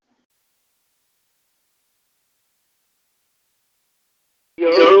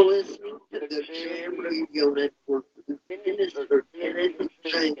You're listening to the Jam Radio Network with Minister Kenneth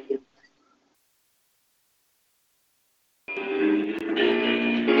Jenkins.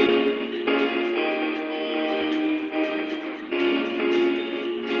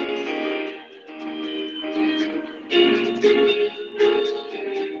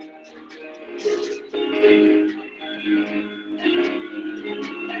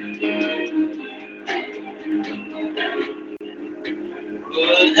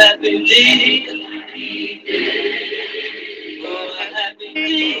 What happened day? What happened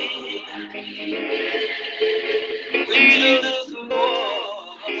day? When Jesus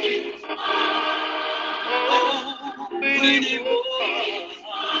was, oh, when he was,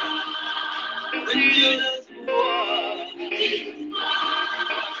 when Jesus was,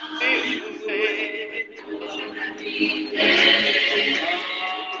 he was away.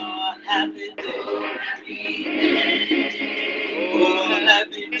 Oh, happy day. Oh,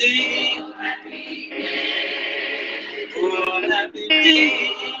 happy day. Oh, happy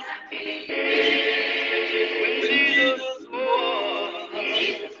day. When Jesus was,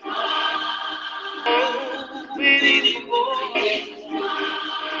 oh, when he was,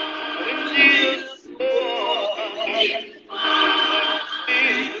 when Jesus was,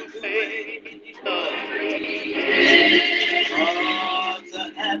 he was away. Oh, it's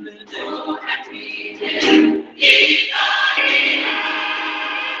a happy day.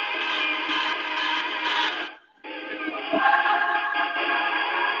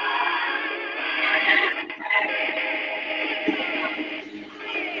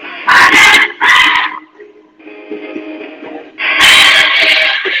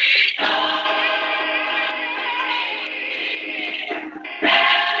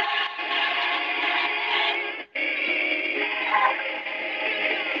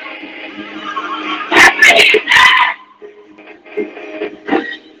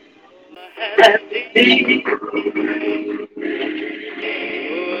 Happy day.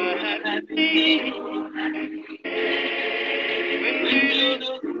 Oh, happy day. When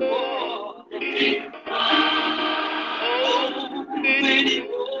Jesus was, oh, when he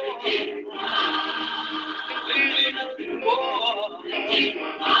was, when Jesus was,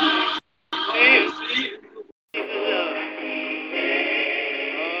 yes, he was.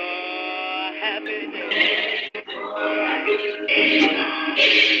 Oh, happy day. Oh, happy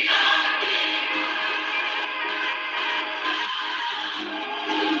day.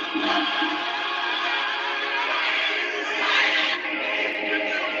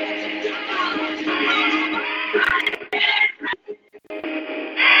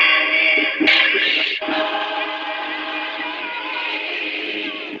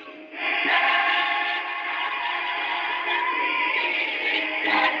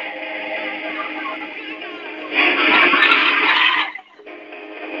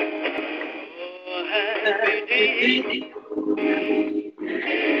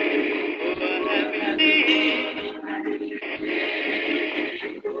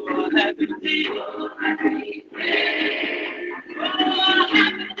 Oh, happy day. Oh, happy day.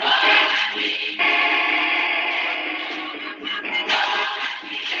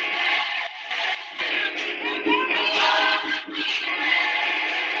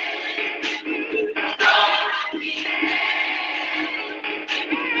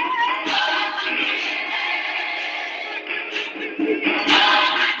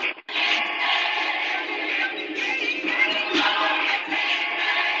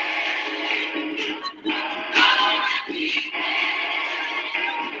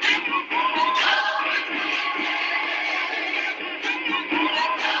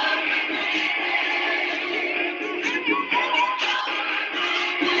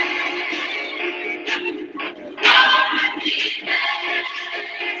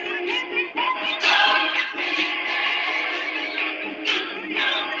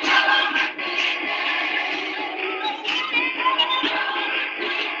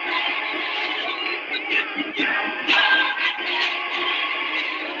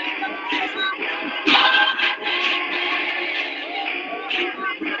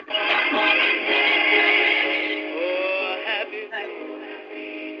 Oh, happy day.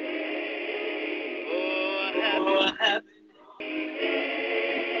 Oh, happy.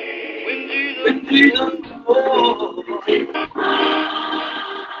 When Jesus was,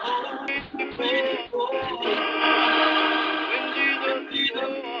 when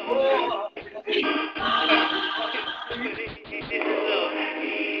Jesus was,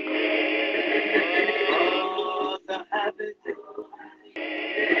 oh, the happy day.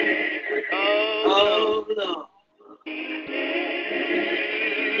 Oh, Lord.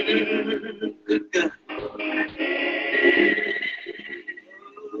 Good God.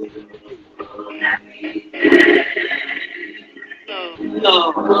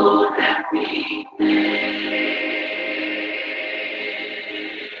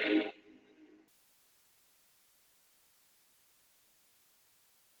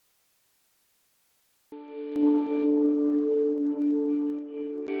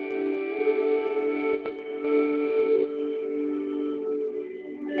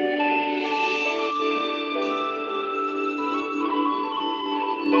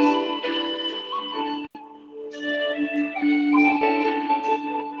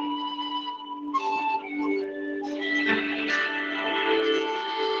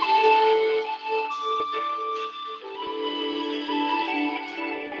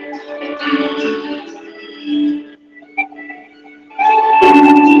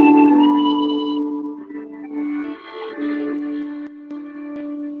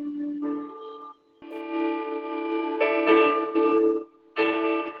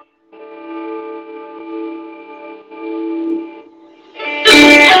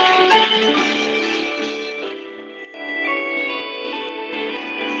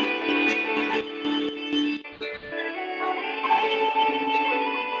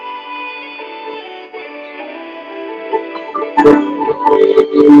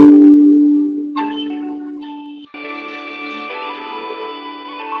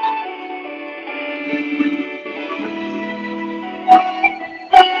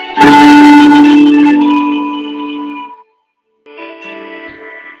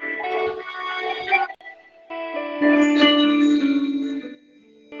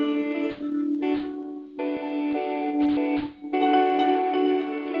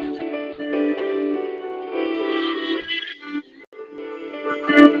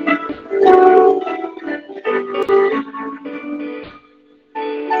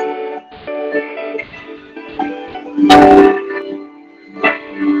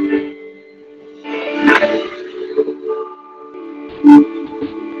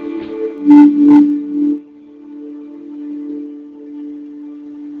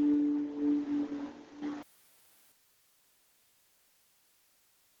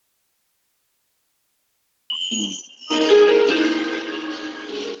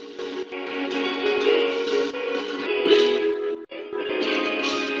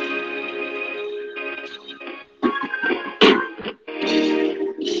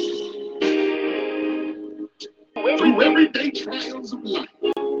 Through everyday trials of life,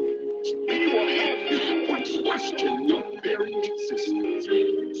 you will have to question your very existence.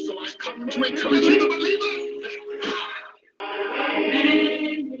 So I come to encourage you, the believer.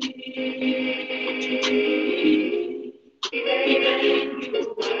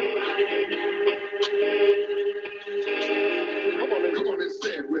 Come on and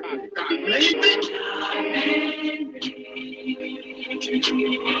say it with me. God made me.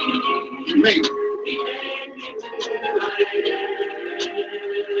 He made me.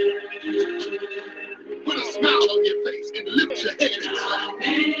 Put a smile on your face and lift your head and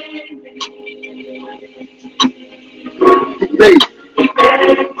say,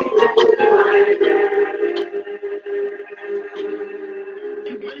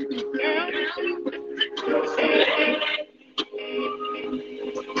 you may be feeling down,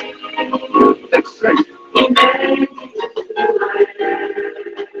 but let's say it.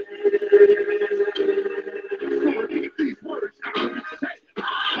 Repeat these words out and say,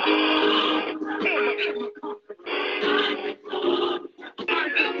 I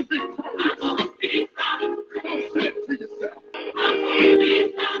am victorious. Come on, say it to yourself.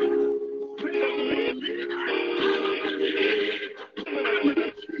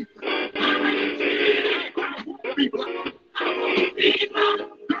 Be blessed.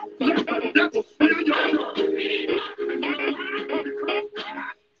 Let the devil steal your joy.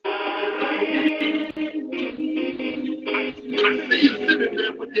 I see you sitting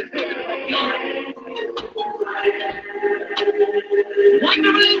there with your head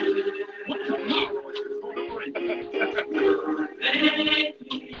wondering what tomorrow is going to bring.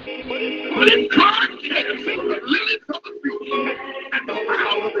 But in God's hands, the lilies of the field and the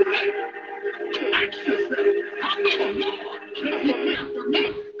fowl of the air. Ask yourself, how much more does He care for me?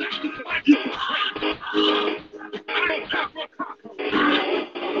 That is why you pray. I never conquer.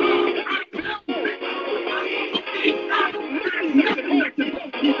 I never There's nothing that can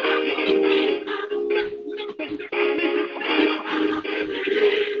hold me down. There's nothing that can make me cry.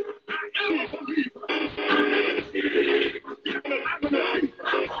 I am a believer. I'm an believer. There's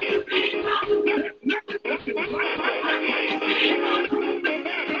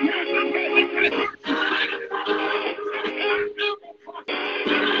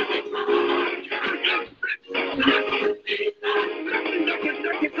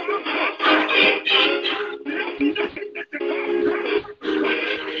nothing that can block my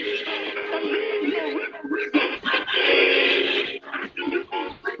way.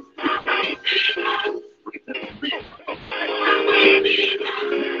 No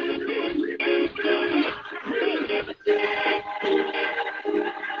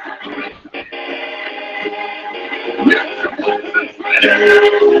matter what, it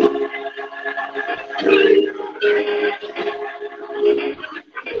hurts.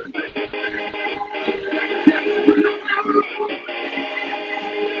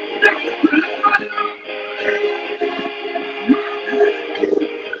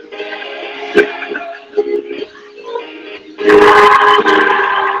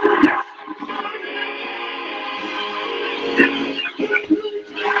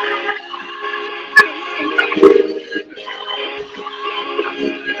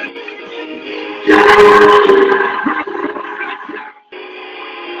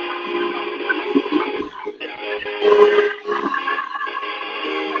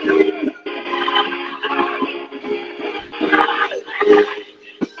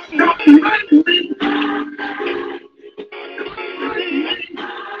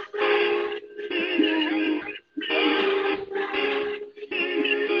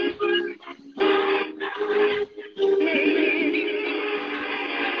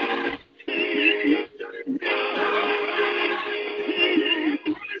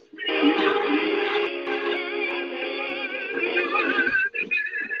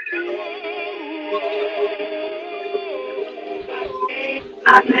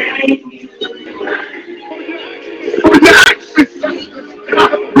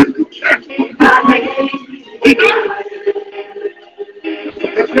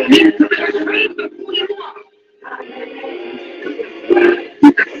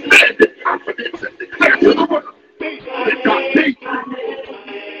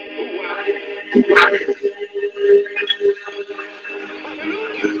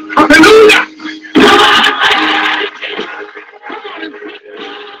 Hallelujah!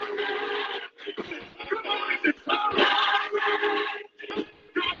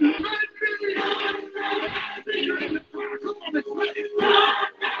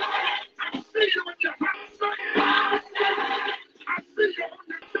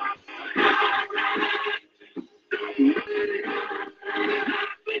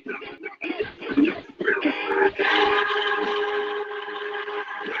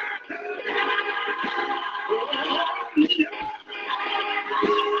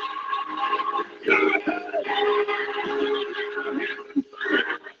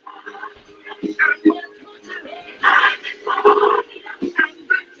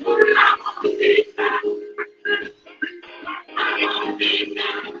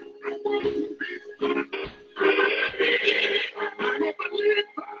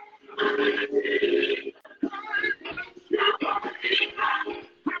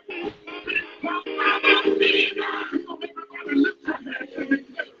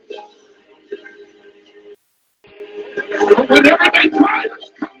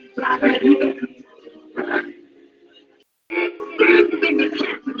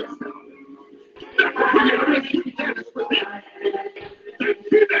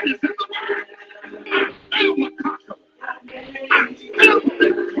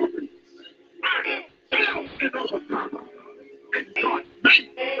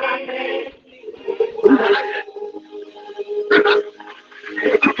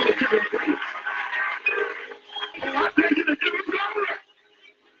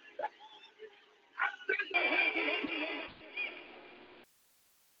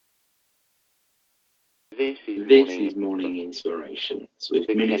 This is Morning Inspirations with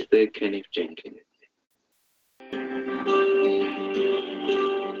Minister Kenneth Jenkins.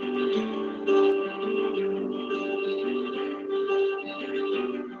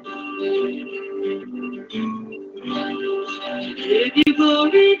 Give you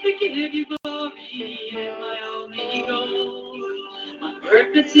glory, to give you glory, is my only goal. My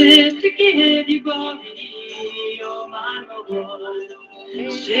purpose is to give you glory, oh my Lord.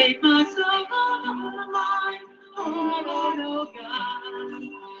 Shape my soul, my mind, oh God.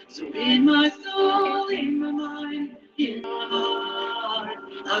 So in my soul, in my mind, in my heart,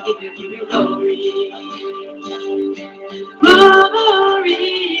 I'll give you glory.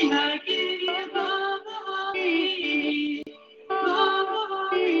 Glory, I give you glory.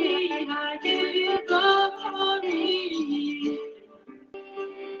 Glory, I give you glory.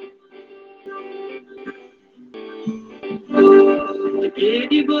 To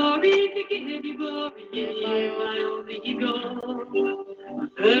give you glory, to give you glory, my only goal. My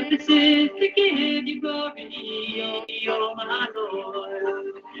purpose is to give you glory, oh my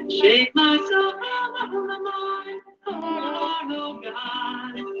Lord. Shape my soul, my mind, oh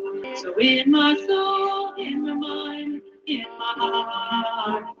God. So in my soul, in my mind, in my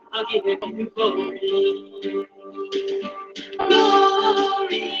heart, I'll give you glory.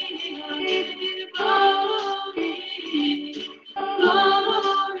 Glory, I'll give you glory.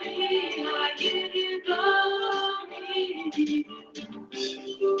 Glory, I give you glory.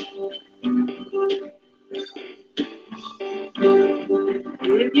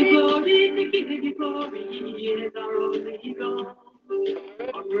 Give you glory, to give you glory is our only goal.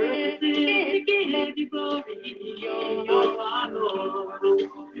 Our purpose is to give you glory, oh our Lord.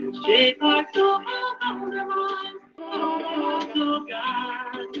 Shape our soul, our mind, oh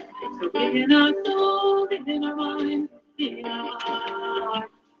God. So in our soul, in our mind, in our heart,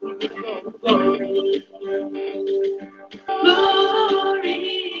 glory.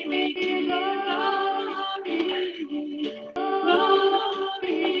 Glory, we give you glory.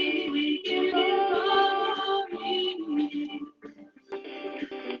 Glory, we give you glory.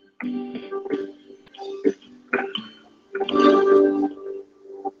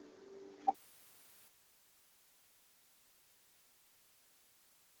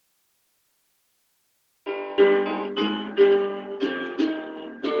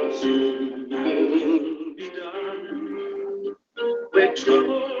 With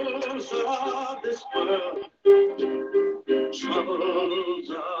troubles of this world,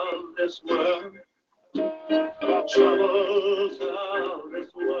 troubles of this world, troubles of this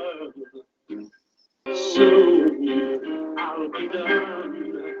world, soon I'll be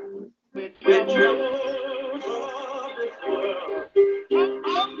done. With troubles of this world,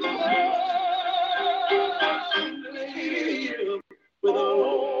 I'm live with the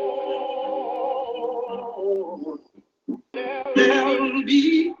Lord. There'll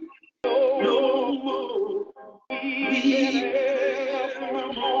be no more weeping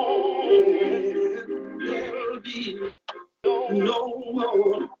no more. There'll be no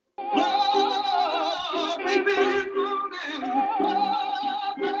more weeping no more.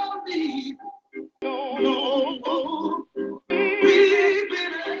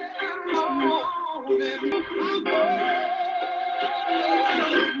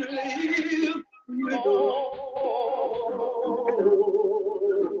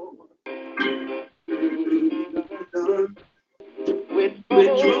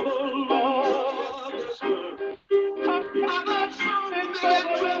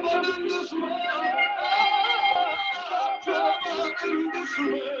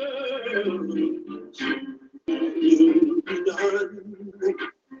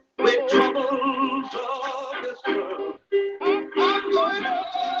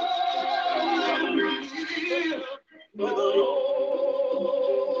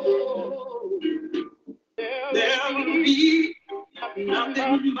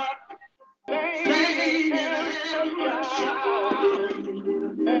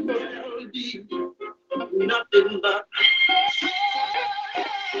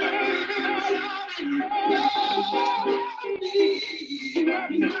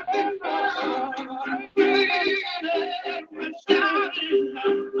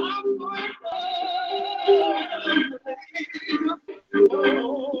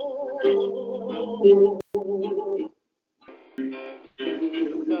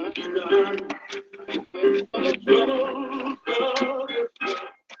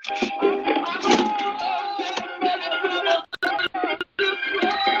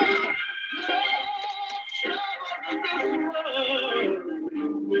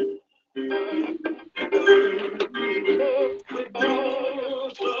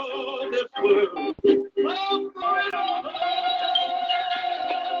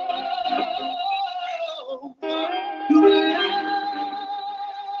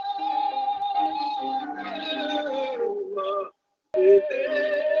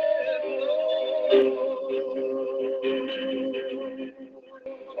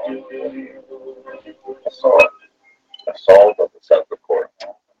 A psalm of the sons of Korah.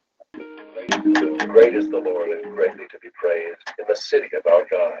 Great is the Lord and greatly to be praised in the city of our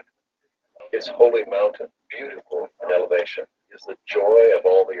God. His holy mountain, beautiful in elevation, is the joy of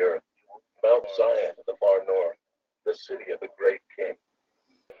all the earth. Mount Zion in the far north, the city of the great King.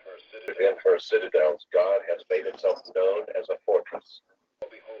 Within her citadels, God has made himself known as a fortress.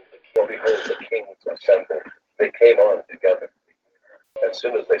 For behold, the kings assembled. They came on together. As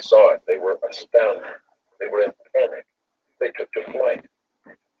soon as they saw it, they were astounded. They were in panic. They took to flight.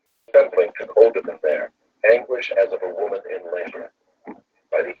 Trembling took hold of them there, anguish as of a woman in labor.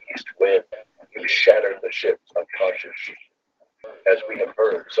 By the east wind, he shattered the ships of Tarshish. As we have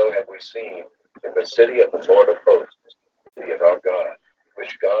heard, so have we seen in the city of the Lord of hosts, the city of our God,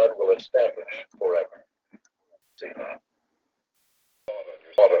 which God will establish forever. Selah.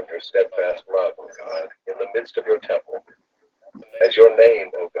 Fall on your steadfast love, O God, in the midst of your temple. As your name,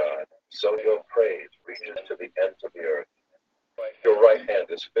 O God, so your praise reaches to the ends of the earth. Your right hand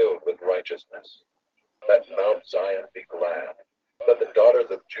is filled with righteousness. Let Mount Zion be glad. Let the daughters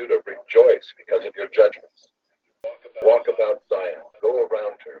of Judah rejoice because of your judgments. Walk about Zion, go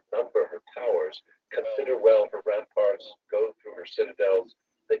around her, number her towers, consider well her ramparts, go through her citadels,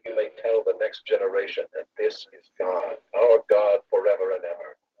 that you may tell the next generation that this is God, our God forever and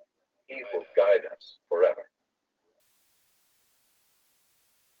ever. He will guide us forever.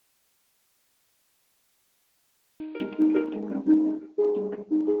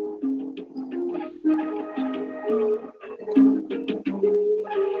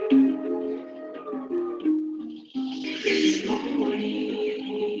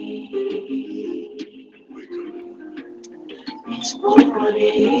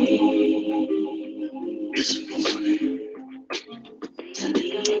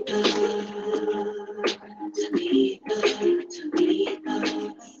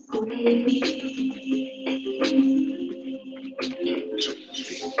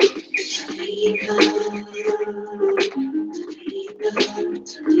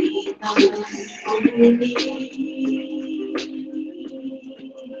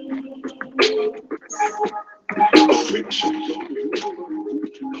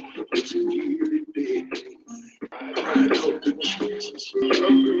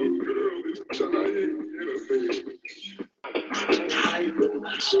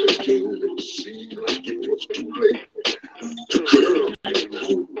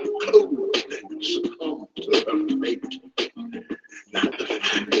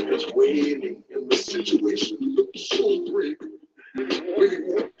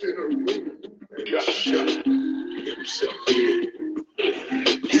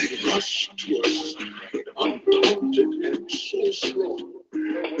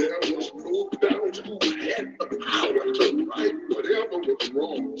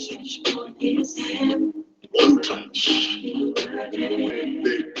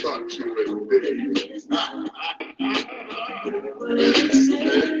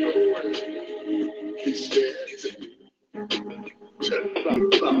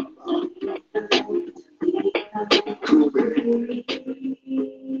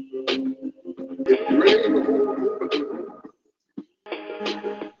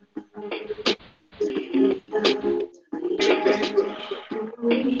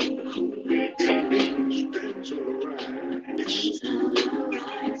 It means things are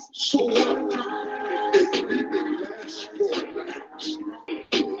right. So what? It really lasts for a night.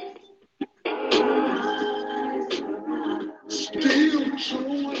 Still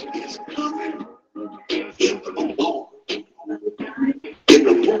joy is coming in the morning. In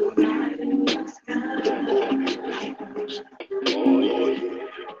the morning. Oh, yeah.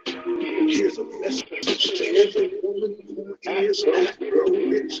 Here's a message to every woman who is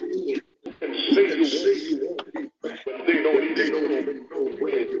after-romantic. And say you won't be back. They don't even know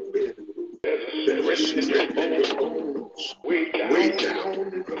where you've been. There's a strength in your bones, way down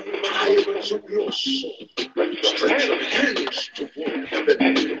in the fibers of your soul. Stretch your hands toward heaven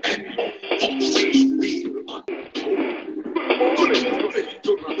and forces will unfold. Good morning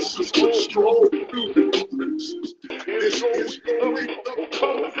to my sister, strong through the differences. This is the week of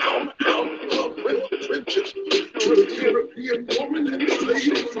come out of the trenches to the European woman and the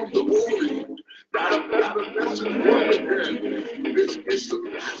lady from the morning. Right up that the message one again. This is the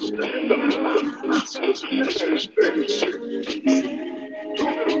master's message that is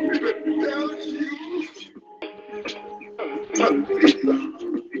don't want me to tell you.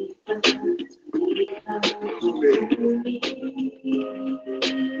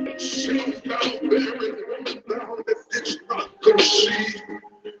 She's down there in woman down that it's not conceived.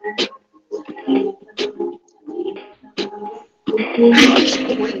 God's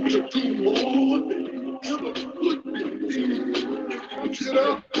going to do more than you ever could believe. Get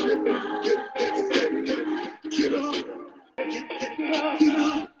up, get up, get up, get up.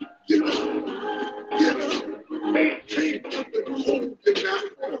 Can't nothing hold you now.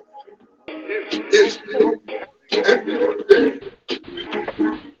 It's you and your day.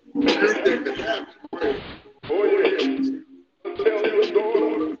 Everything that happens. Oh, yes. Tell your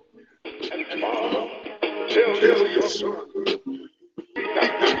daughter and mom. Tell your son. We got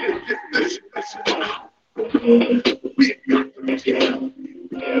to get this out. We got to tell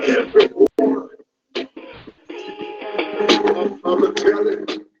every word. Mama tell it.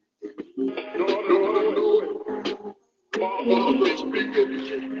 Daughter know it. Father speaking.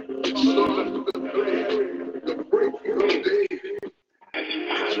 Son declare the breaking of day.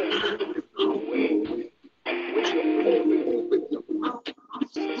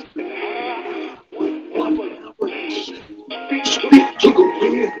 Speak to the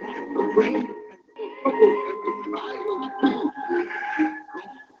wind and the rain and the fire.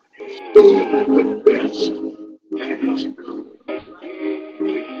 Those are the best.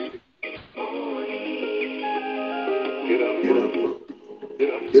 Get up, get up, get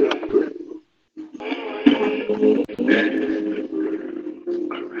up, get up.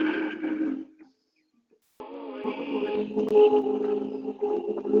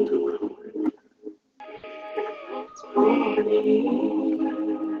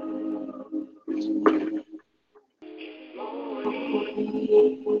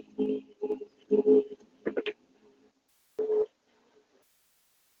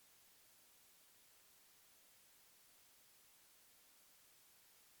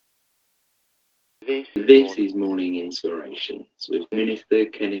 This is Morning Inspirations with Minister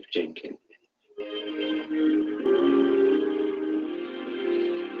Kenneth Jenkins.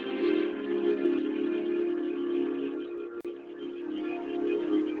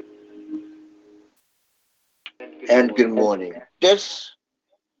 And good morning. This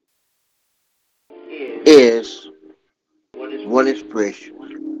is One Inspiration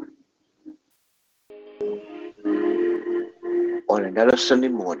on another Sunday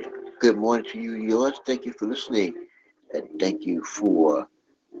morning. Good morning to you, yours. Thank you for listening, and thank you for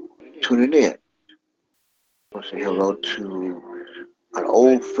tuning in. I want to say hello to an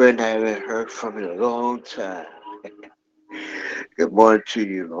old friend I haven't heard from in a long time. Good morning to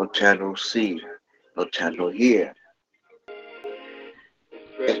you. Long time no see. No time no hear.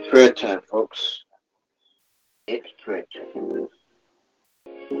 It's prayer time, folks. It's prayer time.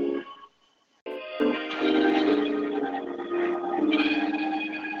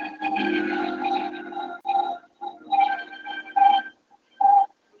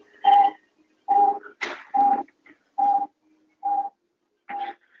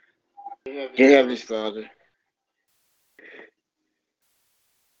 Dear Heavenly Father,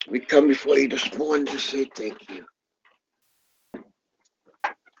 we come before you this morning to say thank you.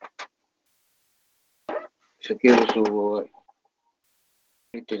 Forgive us, O Lord,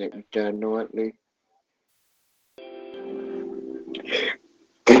 anything that we've done knowingly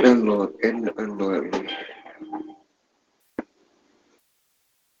and unknowingly.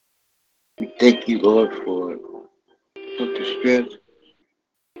 We thank you, Lord, for the strength.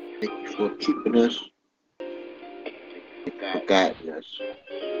 Thank you for keeping us. for guiding us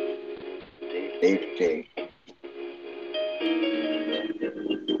day to day.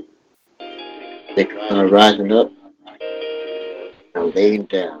 Thank you for rising up and laying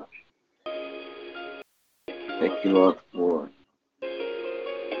down. Thank you, Lord, for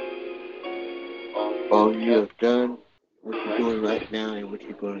all you have done, what you're doing right now, and what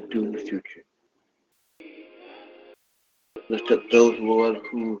you're going to do in the future. Lift up those, Lord,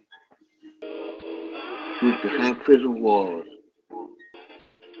 who's behind prison walls.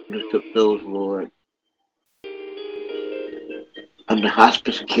 Lift up those, Lord, under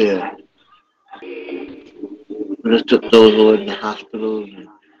hospice care. Lift up those, Lord, in the hospitals, and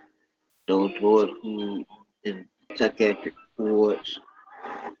those, Lord, who in psychiatric wards.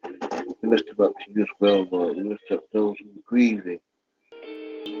 We lift them up to you as well, Lord. We lift up those who are grieving.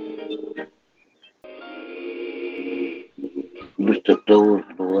 We lift up those,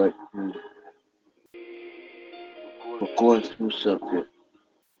 Lord, who are going through something.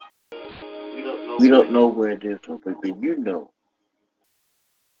 We don't know where it is, but you know.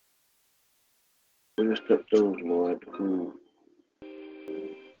 We lift up those, Lord, who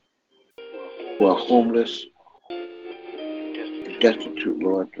are homeless and destitute,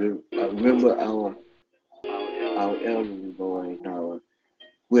 Lord. Remember our elderly, Lord, and our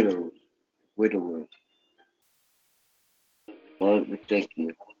widowers. Lord, we thank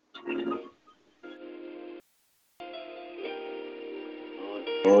you.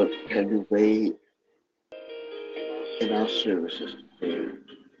 Lord, have your way in our services today.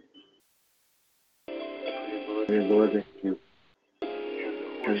 Lord, that you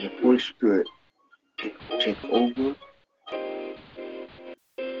have the Holy Spirit take over.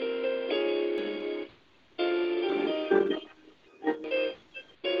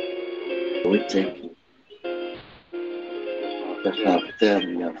 We thank you. That's our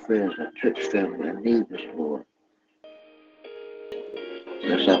family, our friends, our church family, our neighbors, Lord.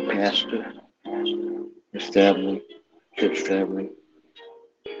 That's our pastor, his family, church family,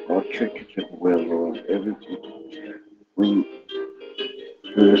 all churches everywhere, Lord. We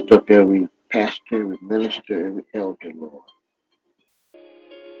lift up every pastor, every minister, every elder, Lord.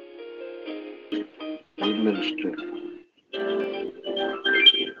 Every minister.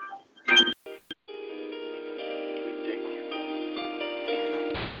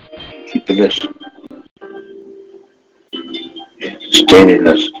 Keeping us, sustaining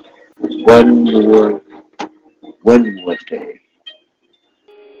us one more day.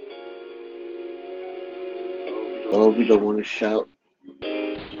 Oh, we don't want to shout.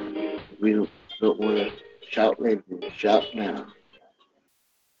 We don't want to shout later. Shout now.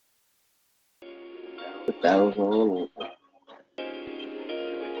 The battle's all over.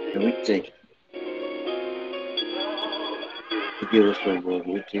 And we thank you. Forgive us, Lord,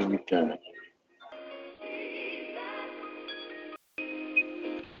 everything we've done.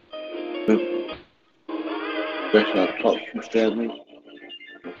 Bless our Talk Show family,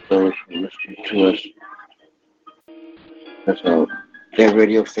 those who listen to us. Bless our Dead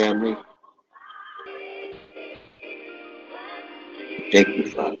Radio family. Thank you,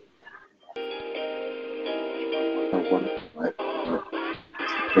 Father. Our wonderful life.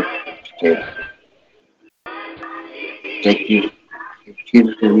 Thank you. In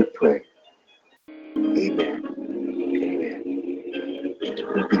Jesus' name we pray. Amen. Amen.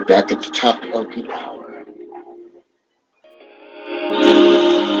 We'll be back at the top of the hour.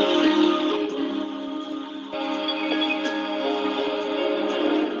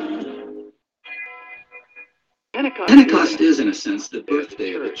 Pentecost is, in a sense, the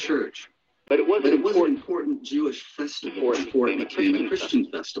birthday of the church. But it was an important Jewish festival before it became a Christian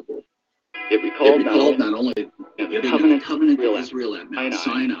festival. It recalled not only the covenant of Israel at Mount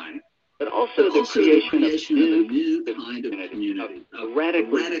Sinai, but also the creation of a new kind of community, a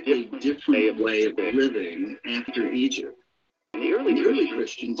radically different way of living after Egypt. And the early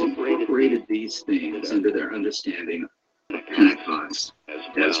Christians incorporated these things into their understanding of Pentecost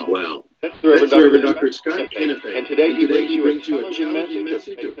as well. That's Reverend Dr. Scott Kenneth. And today he brings you a challenging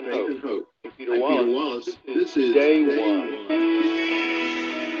message of faith and hope. I'm Peter Wallace. This is Day One.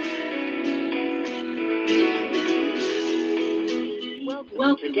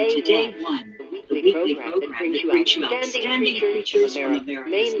 Welcome to Day One, the weekly program that brings you outstanding preachers from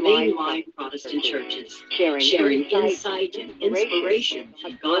America's main live Protestant churches, sharing insight and inspiration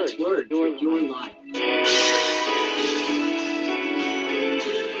from God's Word for your life.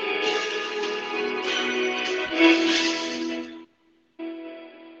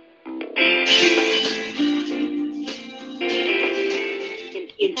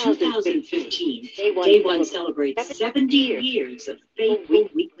 In 2015, Day One celebrates 70 years of faithful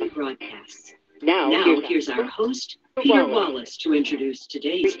weekly broadcasts. Now, here's our host, Peter Wallace to introduce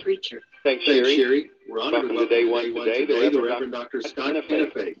today's preacher. Thanks, Thanks, Sherry. Sherry. We're honored to Welcome to welcome day to one day one today, today the the Reverend Reverend Dr. Scott Kennefe,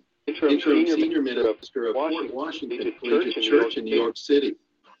 Kennefe, Interim Interim Senior Senior Minister of Washington Fort Washington Collegiate Church in New York City.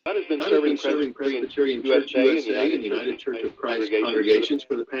 God has been God has been serving serving Presbyterian Church USA and United Church of Christ congregations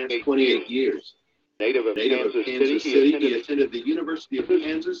for the past 28 years. Native of Native of Kansas City, he attended the University of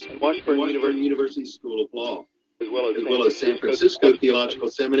Kansas and Washburn University School of Law, as well as San Francisco Theological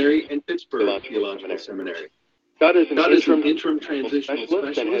Seminary and Pittsburgh Theological Seminary. God is an interim transitional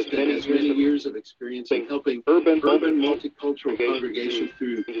specialist and has many years of experience in helping urban multicultural congregations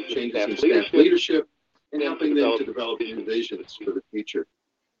through changes in staff leadership and helping them to develop new visions for the future.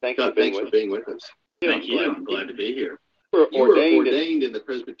 God, thanks for being with us. Thank you. I'm glad to be here. You were ordained in the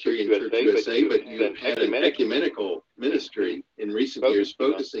Presbyterian Church USA, but you have had an ecumenical ministry in recent years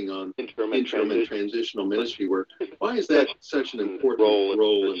focusing on interim and transitional ministry work. Why is that such an important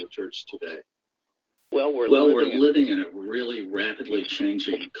role in the church today? Well, we're living in a really rapidly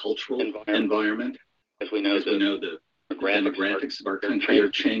changing cultural environment. As we know, the demographics of our country are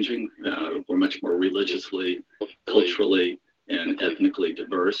changing. We're much more religiously, culturally, and ethnically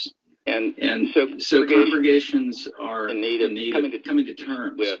diverse. And so congregations are in need of coming to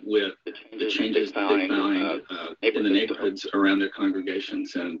terms with the changes that they find in the neighborhoods around their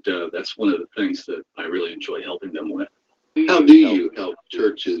congregations. And that's one of the things that I really enjoy helping them with. How do you help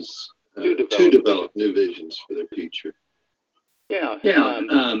churches to develop new visions for their future?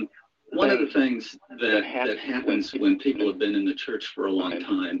 One of the things that happens when people have been in the church for a long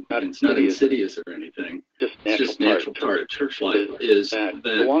time, and it's not insidious or anything, it's just a natural part of church life, is that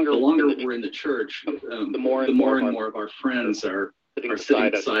the longer we're in the church, the more and more of our friends are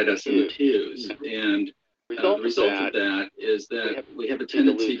sitting beside us in the pews. And the result of that is that we have a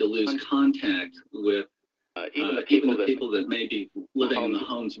tendency to lose contact with even the people that may be living in the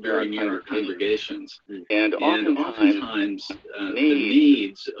homes very near our congregations. And oftentimes the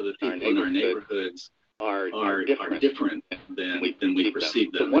needs of the people in our neighborhoods are different than we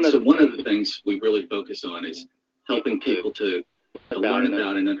perceive them. So one of the things we really focus on is helping people to learn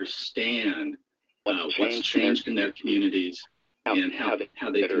about and understand what's changed in their communities and how they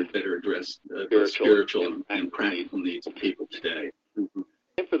can better address the spiritual and practical needs of people today.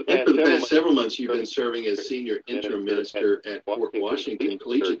 And for the past several months, you've been serving as senior interim minister at Fort Washington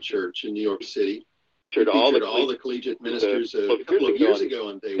Collegiate Church in New York City. You featured all the collegiate ministers a couple of years ago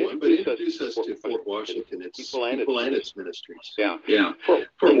on day one, but introduce us to Fort Washington, its people and its ministries.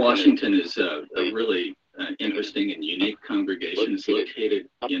 Fort Washington is a really interesting and unique congregation. It's located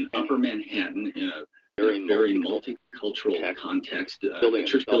in Upper Manhattan in a very multicultural context. The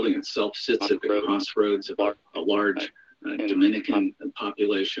church building itself sits at the crossroads of a large Dominican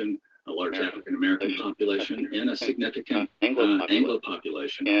population, a large African American population, and a significant Anglo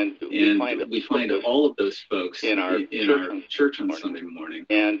population. And we find all of those folks in our church on Sunday morning.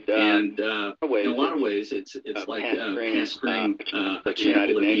 And in a lot of ways, it's like pastoring a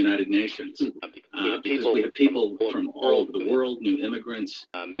chapel of the United Nations, because we have people from all over the world, new immigrants,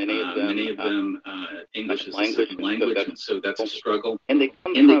 many of them English as a second language, and so that's a struggle. And they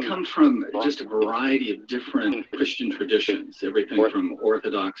come from just a variety of different Christian traditions, everything from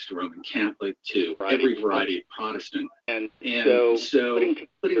Orthodox to Roman Catholic to every variety of Protestant. And so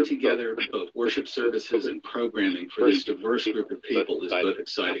putting together both worship services and programming for this diverse group of people is both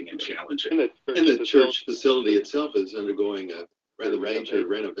exciting and challenging. And the church facility itself is undergoing a rather major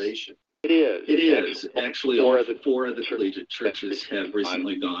renovation. It is. Actually, all four of the collegiate churches have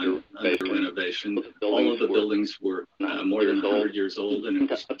recently gone under renovation. All of the buildings were more than 100 years old, and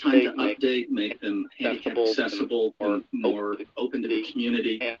it was time to update, make them handicap accessible, more open to the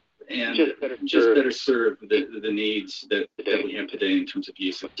community, and just better serve the needs that we have today in terms of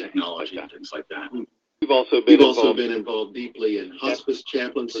use of technology and things like that. You've also been involved deeply in hospice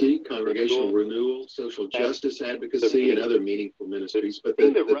chaplaincy, congregational renewal, social justice advocacy, and other meaningful ministries. But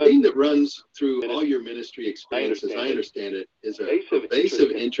the theme that runs through all your ministry experience, as I understand it, is a pervasive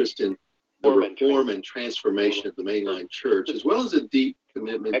interest in the reform and transformation of the mainline church, as well as a deep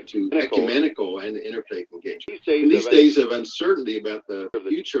commitment to ecumenical and interfaith engagement. In these days of uncertainty about the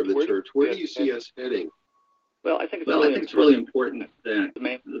future of the church, where do you see us heading? Well, I think it's really important that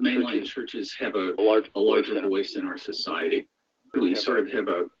the mainline churches have a larger voice in our society. We sort of have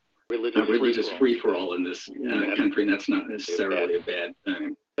a religious free-for-all in this country, and that's not necessarily a bad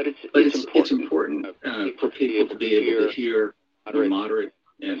thing. But it's important for people to be able to hear the moderate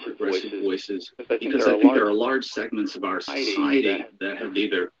and progressive voices, because I think there are large segments of our society that have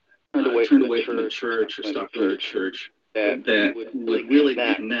either turned away from the church or stopped going to church that would really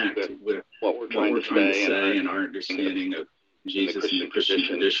connect with what we're trying to say and our understanding of Jesus and the Christian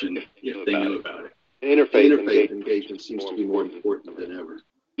tradition if they knew about it. interfaith engagement seems to be more important than ever.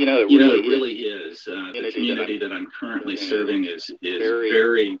 It really is. The community that I'm currently serving is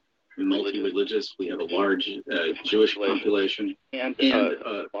very multi-religious. We have a large Jewish population and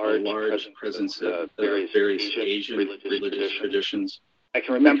a large presence of various Asian religious traditions. I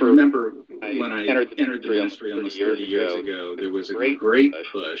can remember when I entered the ministry almost 30 years ago, there was a great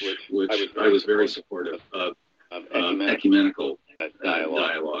push, which I was very supportive of ecumenical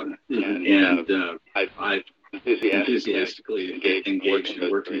dialogue. And I've enthusiastically engaged and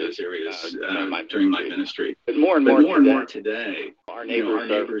worked in those areas during my ministry. But more and more today, our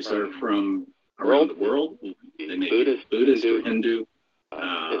neighbors are from around the world. They may be Buddhist or Hindu,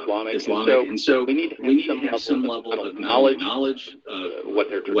 Islamic, and so we need to have some level of knowledge of what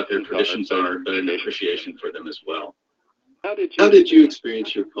their traditions are, but an appreciation for them as well. How did you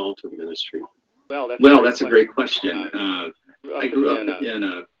experience your call to ministry? Well, that's a great question. I grew up in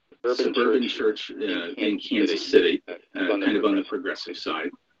a suburban church in Kansas City, kind of on the progressive side.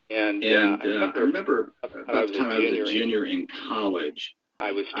 And I remember about the time I was a junior in college,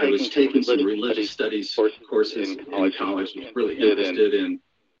 I was taking some religious studies courses in college. I was really interested in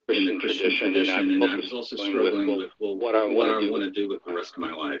the Christian tradition, and I was also struggling with, what I want to do with the rest of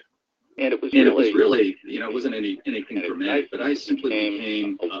my life. And it was really, it wasn't anything dramatic, but I simply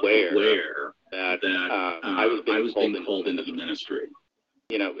became aware that I was being called into the ministry.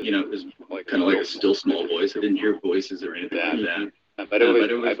 It was kind of like a still small voice. I didn't hear voices or anything like that. But I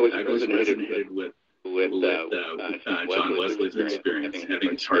always resonated with John Wesley's experience,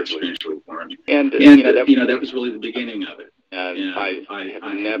 having his heart spiritually formed. And that was really the beginning of it. And I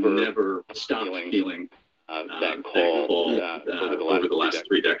have never stopped feeling that call over the last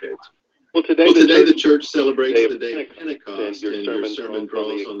 3 decades. Well, today the church celebrates the day of Pentecost, and your sermon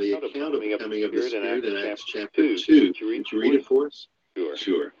draws on the account of the coming of the Spirit in Acts chapter 2. Would you read it for us?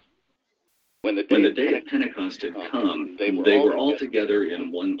 Sure. When the day of Pentecost had come, they were all together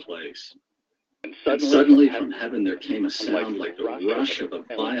in one place. And suddenly from heaven there came a sound like the rush of a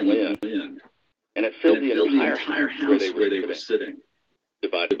violent wind, and it filled the entire house where they were sitting.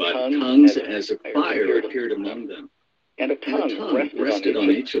 Divided tongues as a fire appeared among them, and a tongue rested on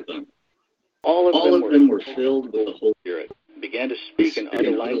each of them. All of them were filled with the Holy Spirit, and began to speak in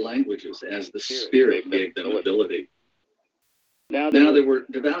other languages as the Spirit gave them ability. Now there were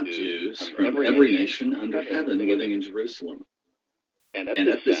devout Jews from every nation under heaven living in Jerusalem. And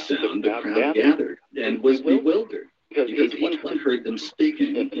at this sound, the crowd gathered and was bewildered, because each one heard them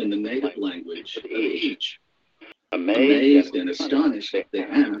speaking in the native language of each. Amazed and astonished, they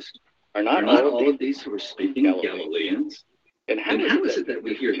asked, "Are not all of these who are speaking Galileans? And how is it that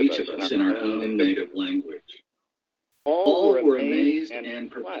we hear each of us in our own native language?" All were amazed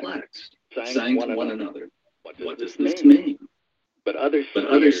and perplexed, saying to one another, "What does this mean?" But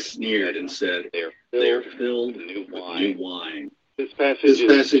others sneered and said, "They are filled with new wine." This passage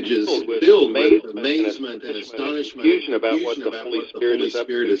is filled with amazement and astonishment about what the Holy Spirit is up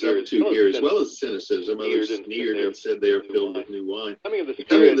to here, as well as cynicism. Others sneered and said they are filled with new wine. The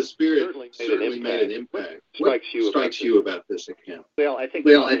coming of the Spirit certainly made an impact. What strikes you about this account? Well, I think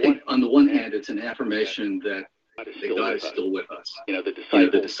on the one hand, it's an affirmation that God is still with us.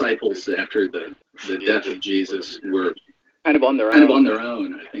 The disciples after the death of Jesus were kind of on their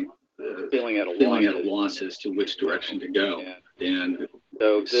own, I think, feeling at a loss as to which direction to go. And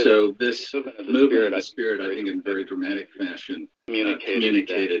so this movement of the Spirit, I think, in very dramatic fashion,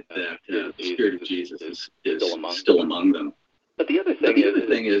 communicated that the Spirit of Jesus is still among them. But the other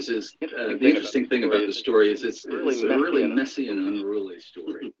thing is the interesting thing about the story is it's a really messy and unruly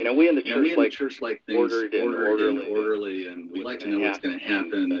story. We in the church like things ordered and orderly, and we like to know what's going to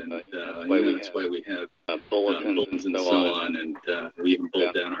happen, and that's why we have bulletins and so on, and we even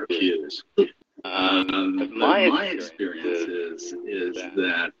bolt down our pews. My experience is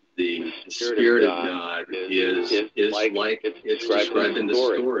that the Spirit of God is like it's described in the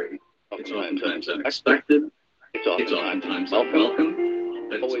story. It's oftentimes unexpected. It's oftentimes welcome,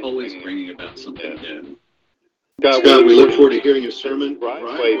 but it's always bringing about something new. Scott, we look forward to hearing your sermon.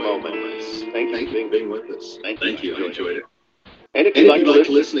 Right moments. Thank you for being with us. Thank you. I enjoyed it. And if you'd like to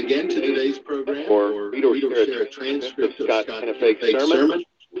listen again to today's program, or read or share a transcript of Scott's sermon,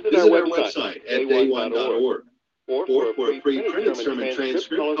 visit our website at day1.org. Or for a free printed sermon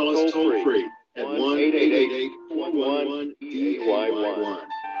transcript, call us toll free at 1-888-411-DAY1.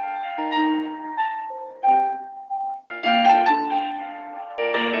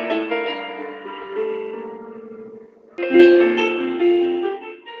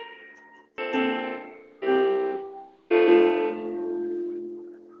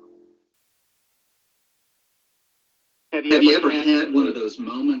 Have you ever had one of those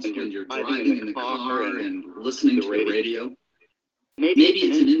moments when you're driving in the car and listening to the radio? Maybe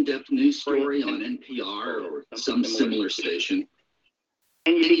it's an in-depth news story on NPR or some similar station,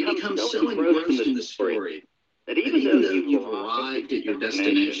 and you become so engrossed in the story that even though you've arrived at your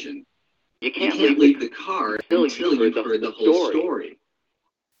destination, you can't leave the car until you've heard the whole story.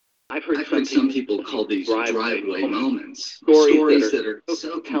 I've heard some people call these driveway moments, stories that are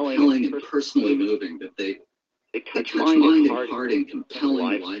so compelling and personally moving that they touch mind and heart in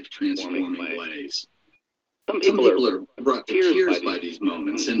compelling, life-transforming ways. Some people are brought to tears by these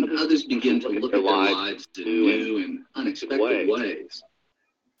moments, and others begin to look at their lives in new and unexpected ways.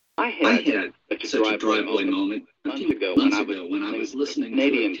 I had such a driveway moment a few months ago when I was listening to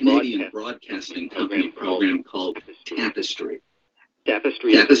a Canadian broadcasting company program called Tapestry.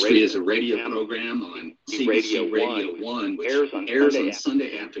 Tapestry is a radio program on CBC Radio 1, which airs on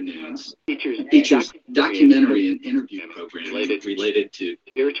Sunday afternoons. Features documentary and interview programs related to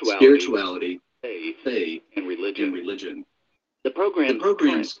spirituality, faith, and religion. The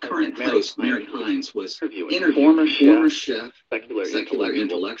program's current host, Mary Hines, was interviewing former chef, secular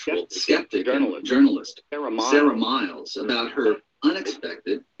intellectual, skeptic, and journalist Sarah Miles about her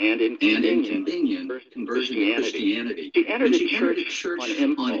unexpected and inconvenient conversion to Christianity. She entered a church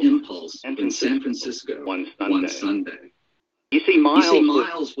on impulse in San Francisco one Sunday. You see,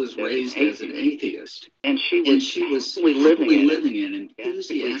 Miles was raised as an atheist, and she was happily living an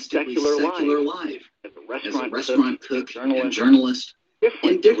enthusiastically secular life as a restaurant cook and journalist,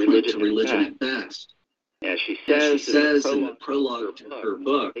 indifferent to religion at best. As she says in the prologue to her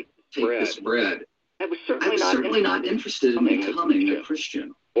book, Take This Bread, I was certainly not interested in becoming a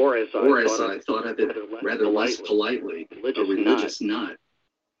Christian, or as I thought of it rather less politely, a religious nut.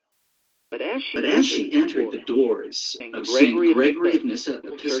 But as she entered the doors of St. Gregory of Nyssa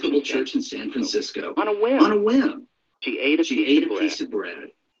Episcopal Church in San Francisco, on a whim, she ate a piece of bread,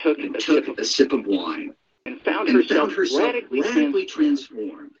 took a sip of wine, and found herself radically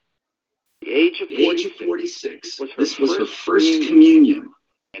transformed. At the age of 46, this was her first communion,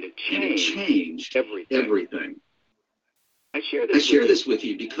 and it changed everything. I share this with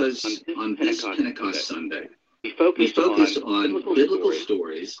you because on this Pentecost Sunday, we focused on biblical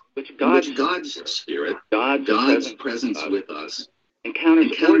stories in which God's Spirit, God's presence with us,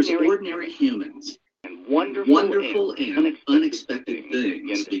 encounters ordinary humans, and wonderful and unexpected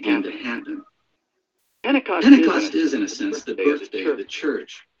things begin to happen. Pentecost is, in a sense, the birthday of the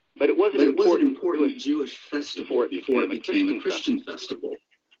church, but it was an important Jewish festival before it became a Christian festival.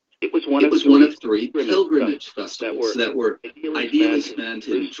 It was one of three pilgrimage festivals that were ideally spent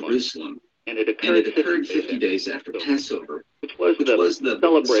in Jerusalem, and it occurred 50 days after Passover, which was the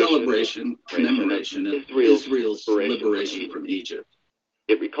celebration, commemoration of Israel's liberation from Egypt.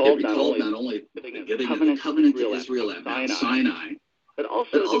 It recalled not only the giving of the covenant to Israel at Mount Sinai, but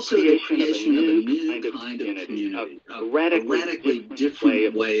also the creation of a new kind of community, a radically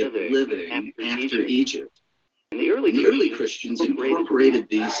different way of living after Egypt. And the early Christians incorporated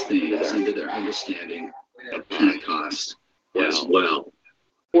these things into their understanding of Pentecost as well.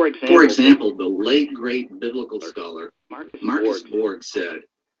 For example, the late great biblical scholar Marcus Borg said,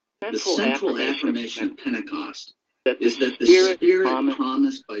 the central affirmation of Pentecost is that the Spirit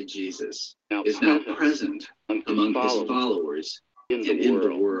promised by Jesus is now present among his followers in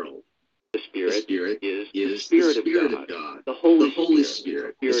the world. The Spirit is the Spirit of God, the Holy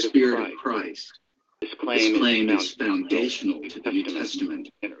Spirit, the Spirit of Christ. This claim is foundational to the New Testament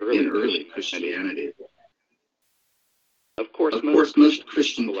and early Christianity. Of course, most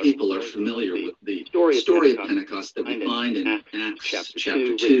Christian people are familiar with the story of Pentecost that we find in Acts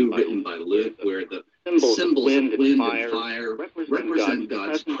chapter 2, written by Luke, where the symbols of wind and fire represent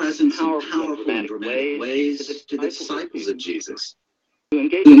God's presence in powerful and dramatic ways to the disciples of Jesus, who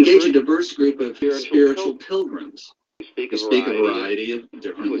engage a diverse group of spiritual pilgrims who speak a variety of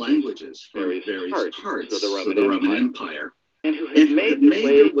different languages from various parts of the Roman Empire, and who have made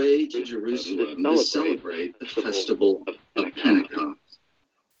their way to Jerusalem to celebrate the festival of Pentecost.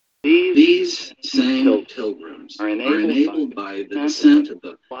 These same pilgrims are enabled by the descent of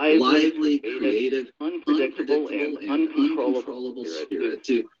the lively, creative, unpredictable, and uncontrollable Spirit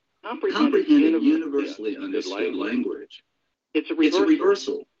to comprehend a universally understood language. It's a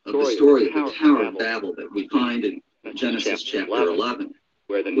reversal of the story of the Tower of Babel that we find in Genesis chapter 11,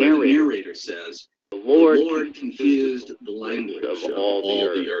 where the narrator says, the Lord confused the language of all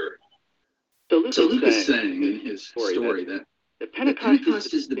the earth. So Luke is saying in his story that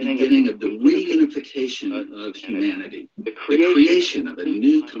Pentecost is the beginning of the reunification of humanity, the creation of a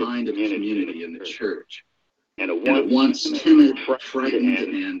new kind of community in the church. and a once timid, frightened,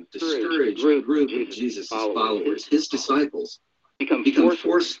 and discouraged group of Jesus' followers, his disciples, become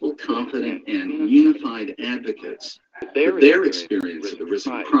forceful, confident, and unified advocates of their experience of the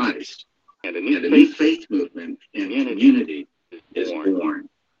risen Christ, and a new faith movement and community is born.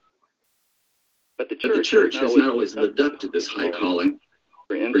 But the church has not always lived up to this high calling.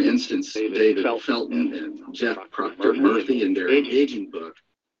 For instance, David Felton and Jeff Proctor Murphy in their engaging book,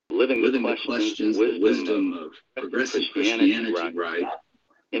 Living the Questions, the Wisdom of Progressive Christianity, right?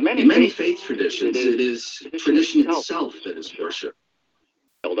 In many faith traditions, it is tradition itself that is worship,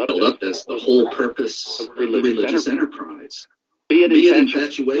 held up as the whole purpose of the religious enterprise. Be it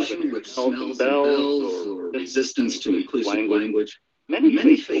infatuation with smells and bells or resistance to inclusive language,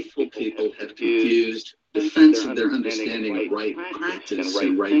 many faithful people have confused defense of their understanding of right practice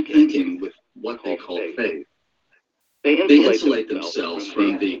and right thinking with what they call faith. They insulate themselves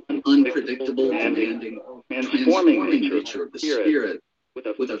from the unpredictable, demanding, transforming nature of the Spirit with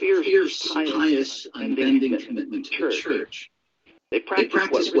a fierce, pious, unbending commitment to the church. They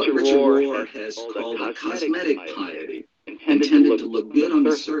practice what Richard Rohr has called a cosmetic piety, intended to look good on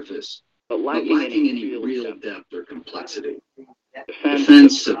the surface, but lacking any real depth or complexity.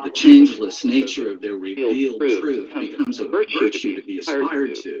 Defense of the changeless nature of their revealed truth becomes a virtue to be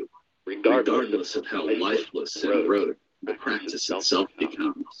aspired to, regardless of how lifeless and rote the practice itself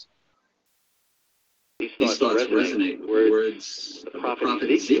becomes. These thoughts resonate with the words of the prophet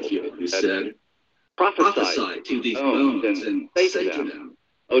Ezekiel, who said, "Prophesy to these bones and say to them,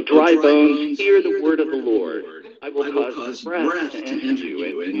 O dry bones, hear the word of the Lord. I will cause breath to enter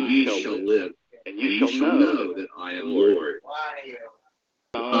you, and you shall live, and you shall know that I am Lord."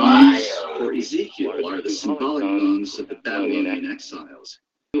 Bones for Ezekiel are the symbolic bones of the Babylonian exiles,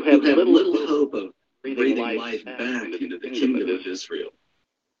 who have little hope of breathing life back into the kingdom of Israel.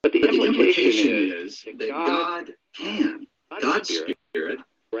 But the implication is that God's Spirit,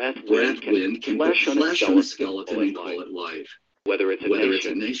 breath, wind, can put flesh on a skeleton and call it life, whether it's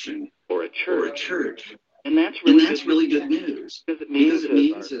a nation or a church. And that's really good news, because it means,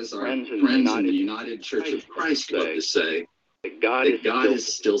 as our friends in the United Church of Christ love to say, that God is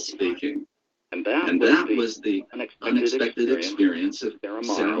still speaking. And that was the unexpected experience of Sarah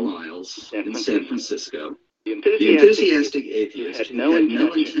Miles in San Francisco, the enthusiastic atheist who had no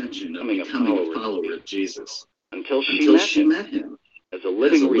intention of becoming a follower of Jesus until she met him as a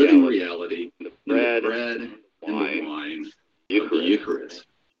living reality in the bread and the wine of the Eucharist.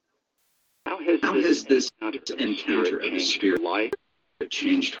 How has this encounter of the Spirit life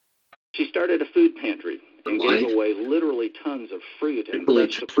changed her? She started a food pantry and gave away literally tons of fruit and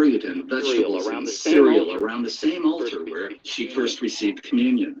vegetables and cereal around the same altar where she first received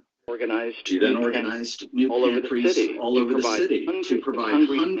communion. She then organized new pantries all over the city to provide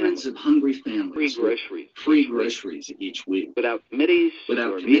hundreds of hungry families free groceries each week. Without committees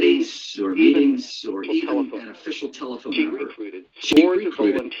or meetings or even an official telephone number, she recruited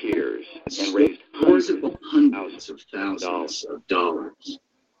volunteers and raised hundreds of thousands of dollars.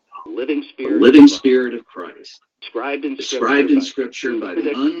 The living Spirit of Christ, described in Scripture by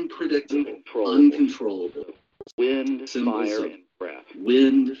the unpredictable, uncontrollable, wind, fire, and breath,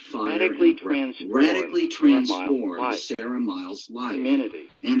 radically transformed Sarah Miles' life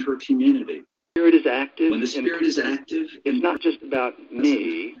and her community. When the Spirit is active, it's not just about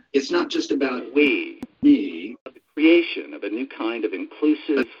me. It's not just about me. But the creation of a new kind of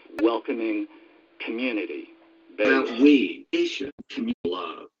inclusive, welcoming community. About community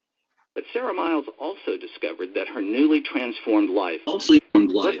love. But Sarah Miles also discovered that her newly transformed life wasn't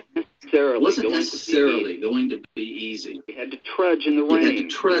necessarily going to be easy. She had to trudge in the rain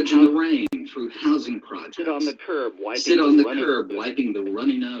through housing projects. Sit on the curb wiping the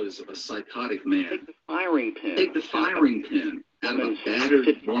runny nose of a psychotic man. Take the firing pin out of a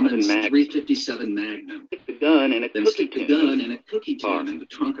battered woman's .357 Magnum. Stick the gun in a cookie tin in the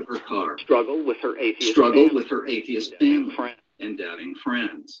trunk of her car. Struggle with her atheist family and doubting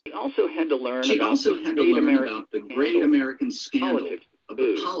friends. She also had to learn about the great American scandal of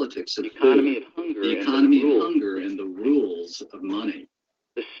the politics of food, the economy of hunger, and the rules of money.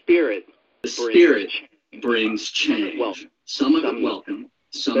 The Spirit brings change. Some of it welcome,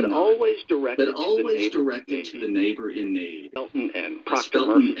 some not. Always directed to the neighbor in need. Felton and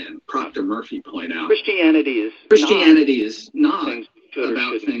Proctor Murphy point out, Christianity is not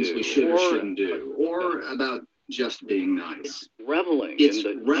about things we should or shouldn't do, or about just being nice. It's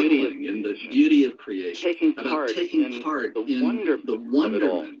reveling in the beauty of creation, taking part in the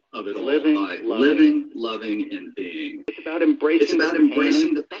wonderment of it all by living, loving, and being. It's about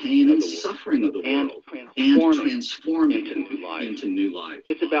embracing the pain and suffering of the world and transforming it into new life.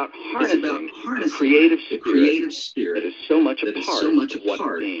 It's about It's about harnessing harnessing the creative spirit that is so much a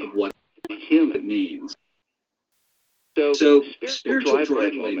part of what it means. So spiritual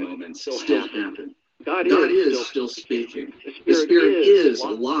driveway moments still happen. God is still speaking. The Spirit is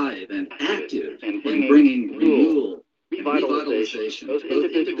alive and active and bringing renewal and revitalization to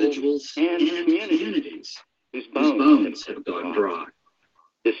both individuals and communities whose bones have gone dry.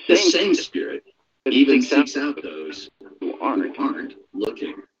 The The same Spirit even seeks out those who who aren't. aren't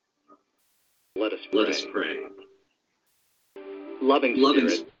looking. Let us Let us pray. Loving Loving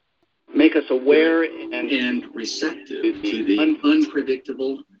Spirit, make us aware and receptive to the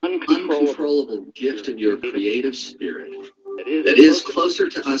unpredictable, uncontrollable gift of your creative spirit that is closer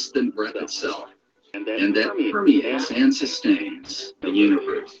to us than breath itself, and that permeates and sustains the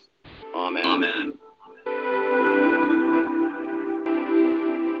universe. Amen. Amen.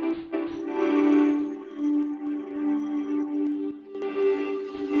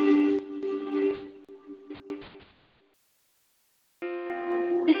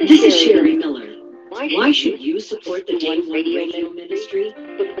 This is Sherry Miller. Why should you support the Day One Radio Ministry?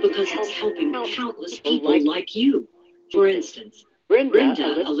 Because it's helping countless people like you. For instance,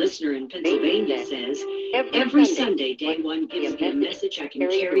 Brenda, a listener in Pennsylvania, says, every Sunday, Day One gives me a message I can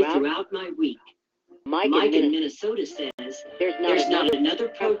carry throughout my week. Mike in Minnesota says, there's not another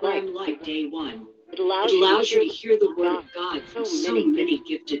program like Day One. It allows you to hear the Word of God from so many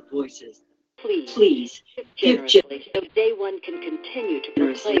gifted voices. Please give generously so Day One can continue to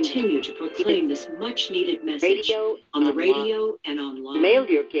proclaim this much-needed message on the radio and online. Mail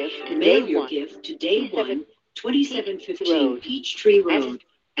your gift to Day One, 2715 Peachtree Road,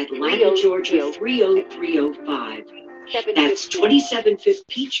 Atlanta, Georgia 30305. That's 27th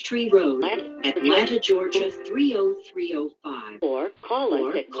Peachtree Road, Atlanta, Georgia 30305. Or call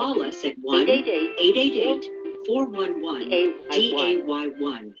us at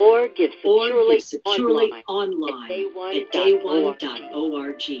 1-888-411-DAY1. Or give securely online at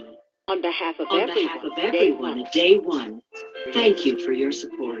day1.org. On behalf of everyone at Day One, thank you for your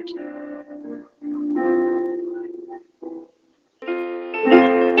support.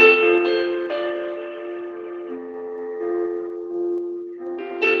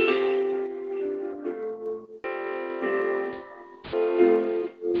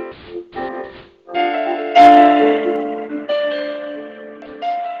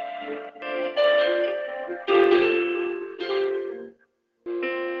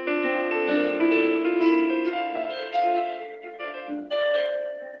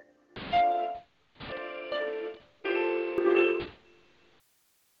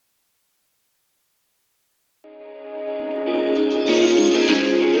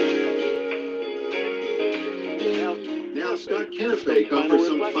 Now, Scott Kennebec offers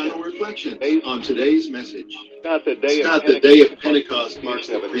some final reflections on today's message. Scott, the day of Pentecost marks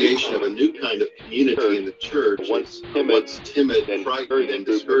the creation of a new kind of community in the church. Once timid, frightened, and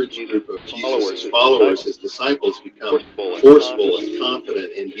discouraged group of Jesus' followers, his disciples, become forceful and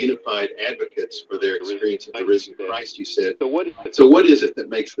confident and unified advocates for their experience of the risen Christ, you said. So what is it that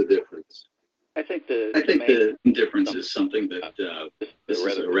makes the difference? I think the difference is something that this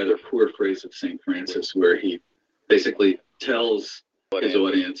is a rather poor phrase of St. Francis, where he basically tells his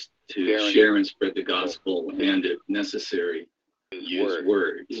audience to share and spread the gospel, and if necessary, use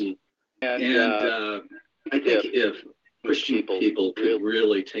words. And I think if Christian people could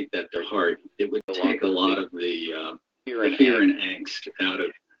really take that to heart, it would take a lot of the fear and angst out of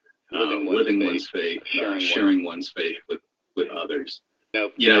living one's faith, sharing one's faith with others.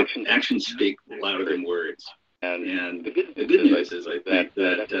 Actions speak louder than words. And the good news is, I think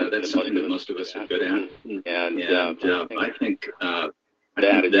that that's something that most of us are good at. And I think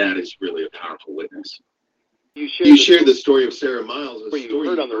that is really a powerful witness. You shared the story of Sarah Miles, a story you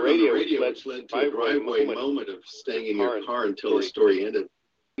heard on the radio, which led to a driveway moment of staying in your car until the story ended.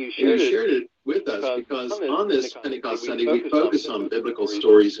 You shared it with us because on this Pentecost Sunday, we focus on biblical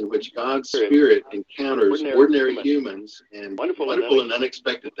stories in which God's Spirit encounters ordinary humans, and wonderful and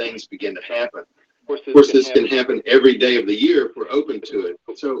unexpected things begin to happen. Of course, this can happen every day of the year if we're open to it.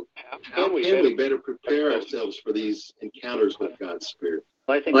 So how can we better prepare ourselves for these encounters with God's Spirit?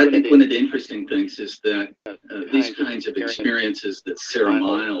 I think one of the interesting things is that these kinds of experiences that Sarah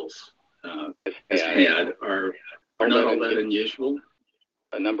Miles has had are not all that unusual.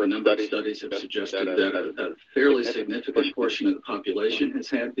 A number of studies have suggested that a fairly significant portion of the population has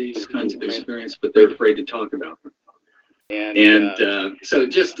had these kinds of experiences, but they're afraid to talk about them. And so it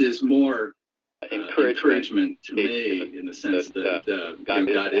just is more encouragement to me in the sense that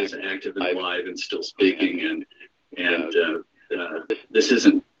God is active and alive and still speaking, this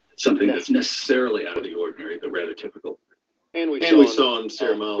isn't something that's necessarily out of the ordinary, but rather typical. And we saw in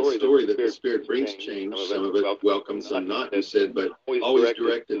Sarah Miles' story that the Spirit brings change. Some of it welcome, some not, you said, but always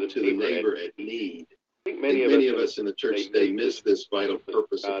directed to the neighbor at need. I think many of us in the church today miss this vital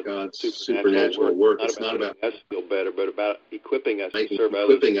purpose of God's supernatural work. It's not about us feel better, but about equiping us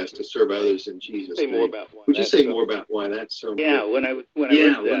to serve others in Jesus' name. Would you say more about why that's so important? Yeah, when I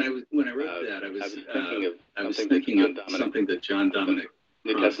wrote that, I was thinking of something that John Dominic,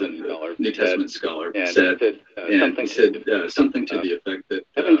 New Testament scholar, said, and he said something to the effect that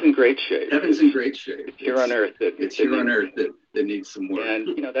heaven's in great shape. Heaven's in great shape. It's here on earth that needs some work. And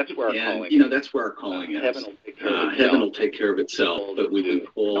that's where our calling is. Heaven will take care of itself, but we've been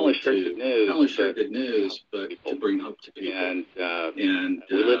called to not only share good news, but to bring hope to people. And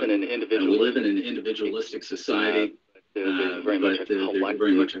we live in an individualistic society. But there's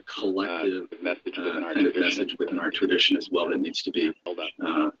very much a collective message within our tradition as well that needs to be held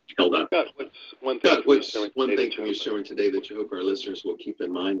up. God, what's one thing from your sermon today that you hope our listeners will keep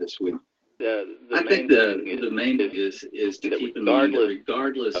in mind this week? I think the main is to keep in mind that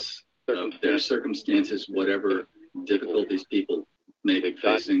regardless of their circumstances, whatever difficulties people may be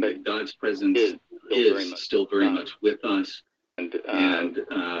facing, that God's presence is still very much with us, and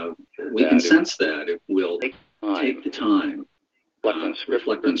we can sense that if we'll take the time,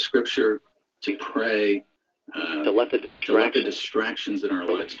 reflect on Scripture, to pray, to let the distractions in our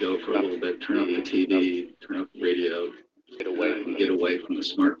lives go for a little bit, turn off the TV, turn off the radio, get away from the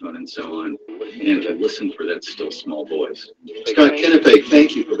smartphone and so on, and to listen for that still small voice. Scott Kennebec,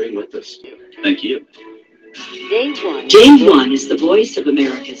 thank you for being with us. Thank you. Day One is the voice of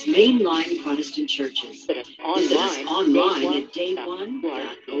America's mainline Protestant churches. Visit us online at day1.org.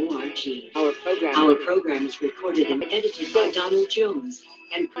 Our program is recorded and edited by Donald Jones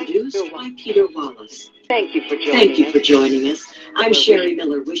and produced by Peter Wallace. Thank you for joining us. I'm Sherry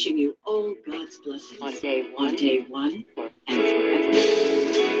Miller, wishing you all God's blessings on day one and forever.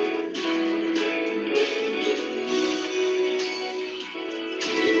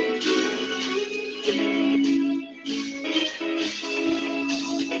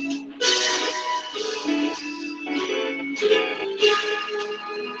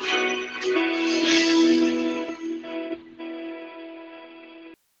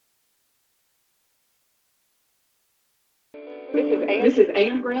 This is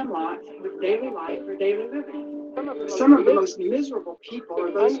Anne Graham Lotz with Daily Life for Daily Living. Some of the most miserable people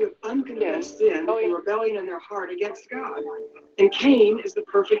are those with unconfessed sin and rebellion in their heart against God. And Cain is the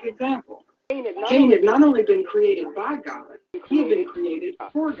perfect example. Cain had not only been created by God, he had been created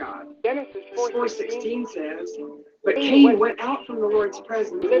for God. Genesis 4:16 says, "But Cain went out from the Lord's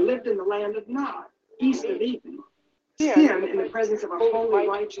presence and lived in the land of Nod, east of Eden." Sin in the presence of a holy,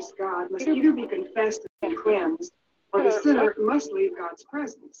 righteous God must either be confessed and cleansed, or the sinner must leave God's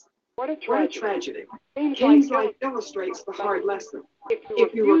presence. What a tragedy. Cain's life illustrates the hard lesson.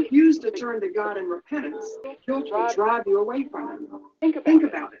 If you refuse to turn to God in repentance, guilt will drive you away from Him. Think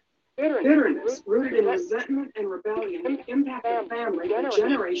about it. Bitterness, rooted in resentment and rebellion, impact the family for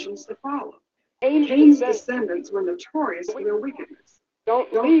generations to follow. Cain's descendants were notorious for their wickedness. Don't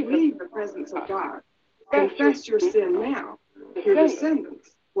leave the presence of God. Confess your sin now. Your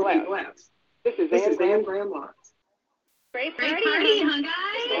descendants will be blessed. This is Anne Graham Lotz. Great party, huh, guys?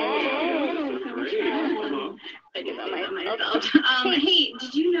 I did that myself. Hey,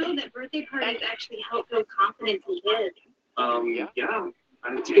 did you know that birthday parties actually help build confidence in kids? Yeah,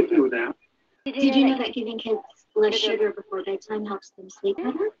 I did know that. Did you know that giving kids less sugar before bedtime helps them sleep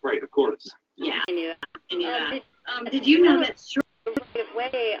better? Right, of course. Yeah, I knew that. Did you know that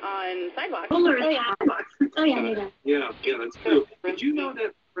way on sidewalks? Roller is sidewalks. Oh, yeah, I knew that. Yeah, that's true. Did you know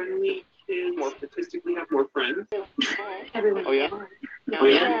that friendly kids more statistically have more friends? Everyone. Oh, yeah?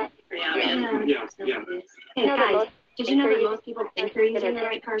 Yeah. Hey, guys, did you know that most people think they're using the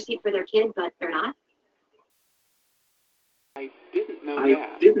right car seat for their kid, but they're not? I didn't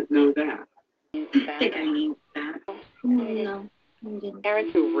know that. I think I knew that. No.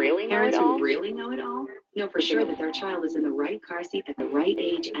 Parents who really know it all? Know for sure that their child is in the right car seat at the right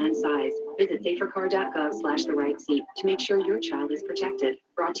age and size. Visit safercar.gov/the-right-seat to make sure your child is protected.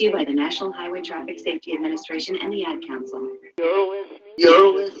 Brought to you by the National Highway Traffic Safety Administration and the Ad Council. You're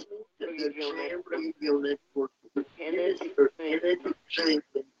listening to the Jam Radio Network. Independent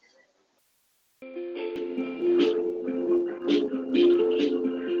Jenkins.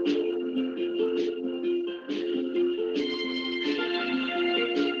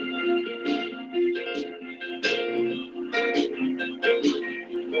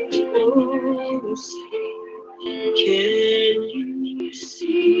 Oh, can you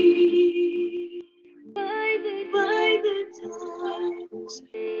see by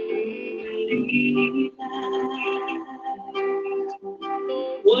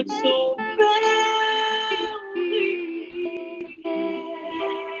What so badly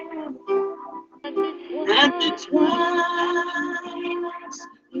at the twilight's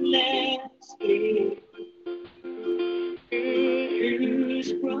last gleam,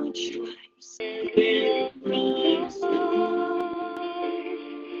 whose broad stripes bear Christ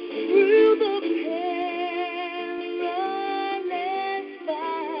through the perilous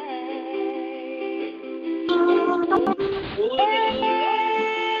fight. For the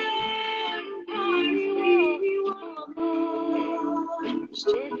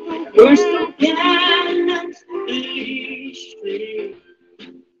ramparts were so gallantly straight,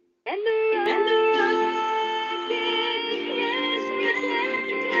 and the rockets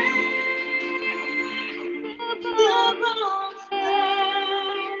the bombs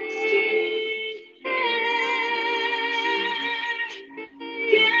bursting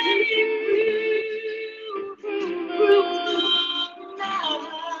getting through the night.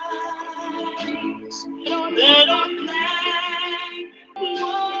 That our flag was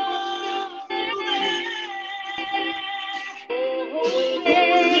there.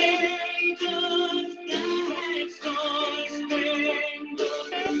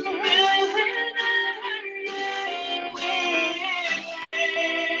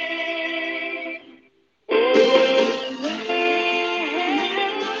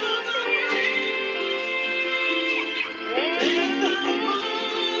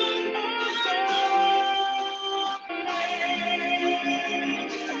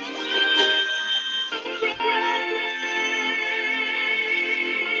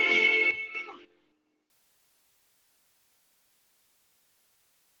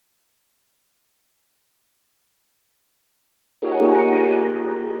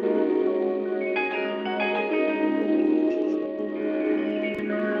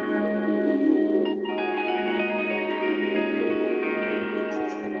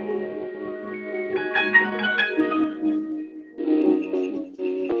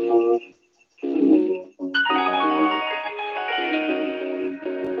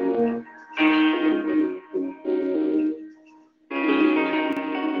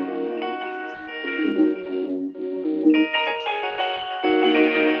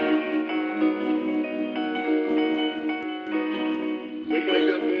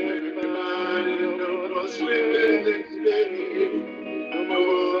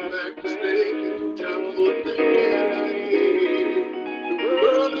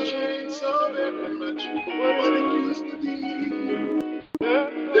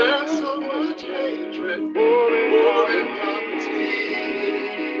 There's so much hatred, war and poverty.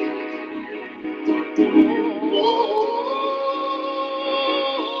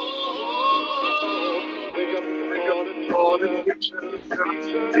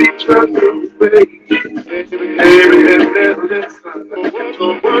 Teach us the way, baby, and then listen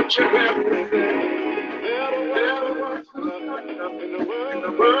to what you have to say. There was nothing in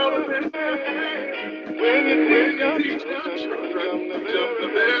the world of it. When you teach your children, just the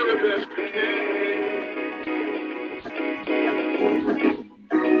very best you can.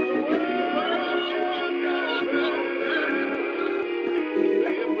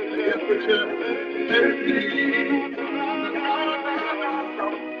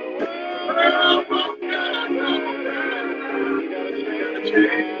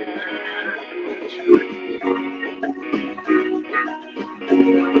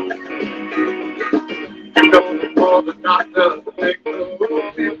 For the doctor, take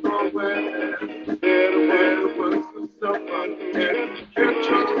the people away. They're the ones who suffer and get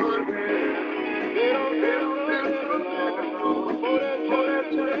your hand. They don't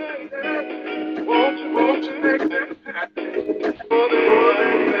won't you make them happy for the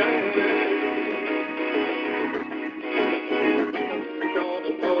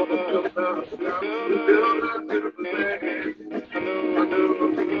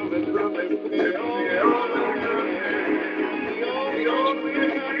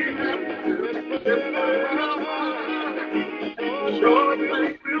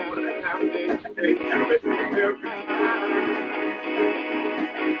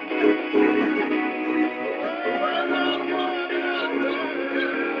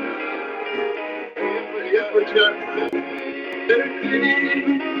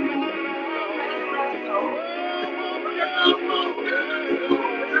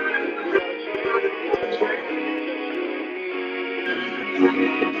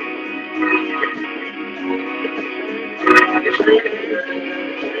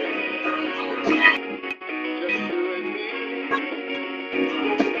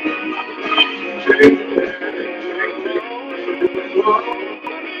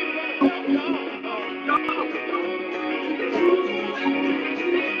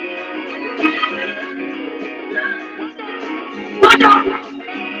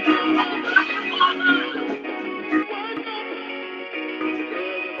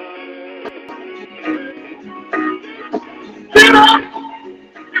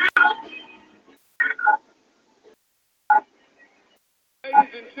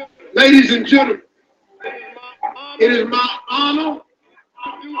Ladies and gentlemen, it is my honor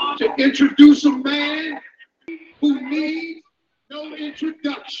to introduce a man who needs no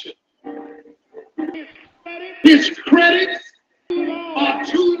introduction. His credits are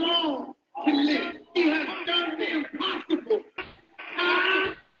too long to list. He has done the impossible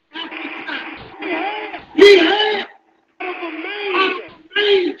time after time. He has out of a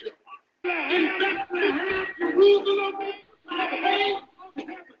major in Bethlehem, Jerusalem,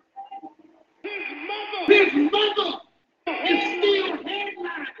 his mother is still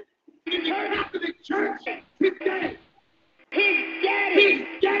headlining in the Catholic Church today. His daddy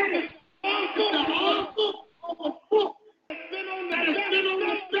is the author of a book that has been on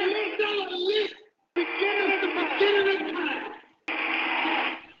the bestseller list beginning at the beginning of time.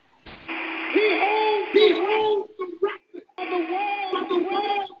 He holds the record of the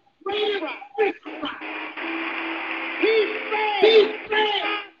world's greatest fish fry. He fed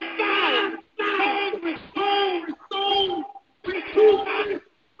 5,000 souls with 2 fish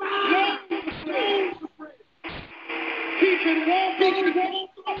fries. He can walk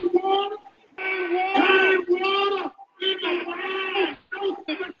on water, turn water into wine. No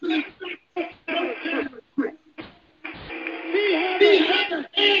special effects, no camera tricks. He had a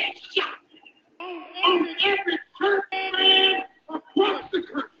headshot on every church man across the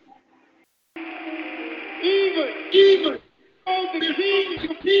country. Even on the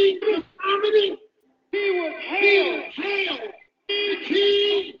king of comedy, he was hailed the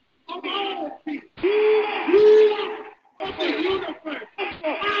king of all people, ruler of the universe,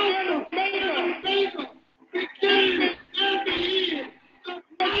 Alpha and Omega, beginning and the end, the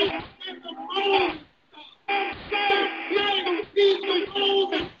night and the morning. He's the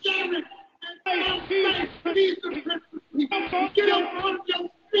golden Sharon, and he's the Prince of Peace. Get up on your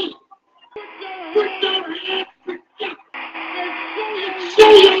feet, put your hands together, and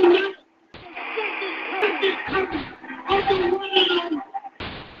show your love. Something coming on the world.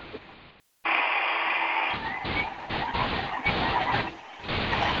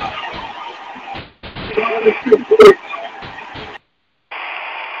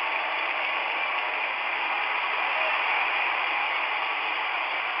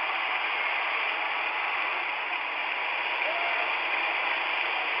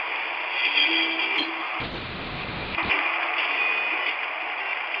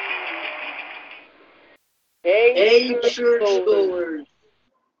 Hey, churchgoers,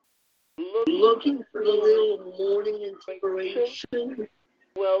 looking for a little morning inspiration?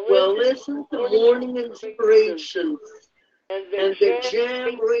 Well, listen to Morning Inspirations and the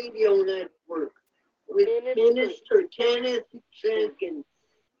Jam Radio Network with Minister Kenneth Jenkins.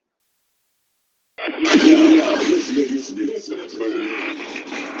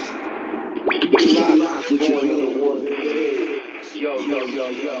 Yo.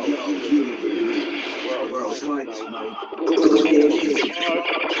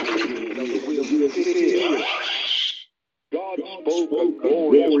 God spoke a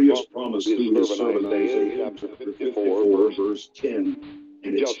glorious promise through his servant Isaiah, chapter 54, verse 10,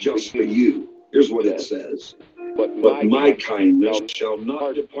 and it's just for you. Here's what it says. But my kindness shall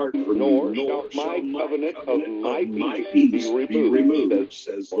not depart from you, nor shall my covenant of my peace be removed,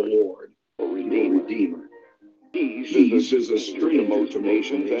 says the Lord, or Redeemer. Peace is a stranger to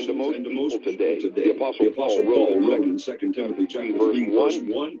nations and to most people today. The Apostle Paul wrote in 2 Timothy chapter 3, verse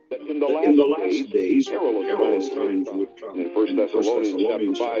 1, that in the last days perilous times would come. In 1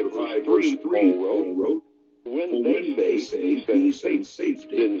 Thessalonians chapter 5, verse 3, Paul wrote, when they say peace and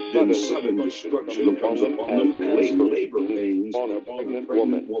safety, then sudden destruction comes upon them as labor pains on a pregnant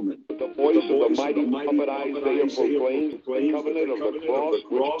woman. But the voice of the mighty prophet Isaiah proclaims the covenant of the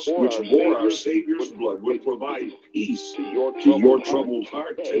cross which bore our Savior's blood would provide peace to your troubled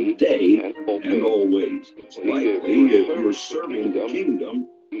heart today and always. It's likely if you're serving the kingdom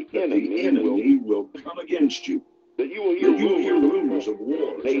that the enemy will come against you. That you will hear rumors of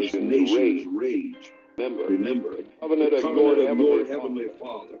war, nations rage. Remember the covenant of your heavenly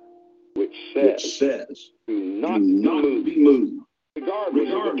Father, which says, do not be moved.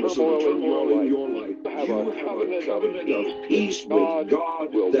 Regardless of the turmoil in your life, have a covenant of peace with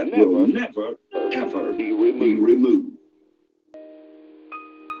God that will never, ever be removed.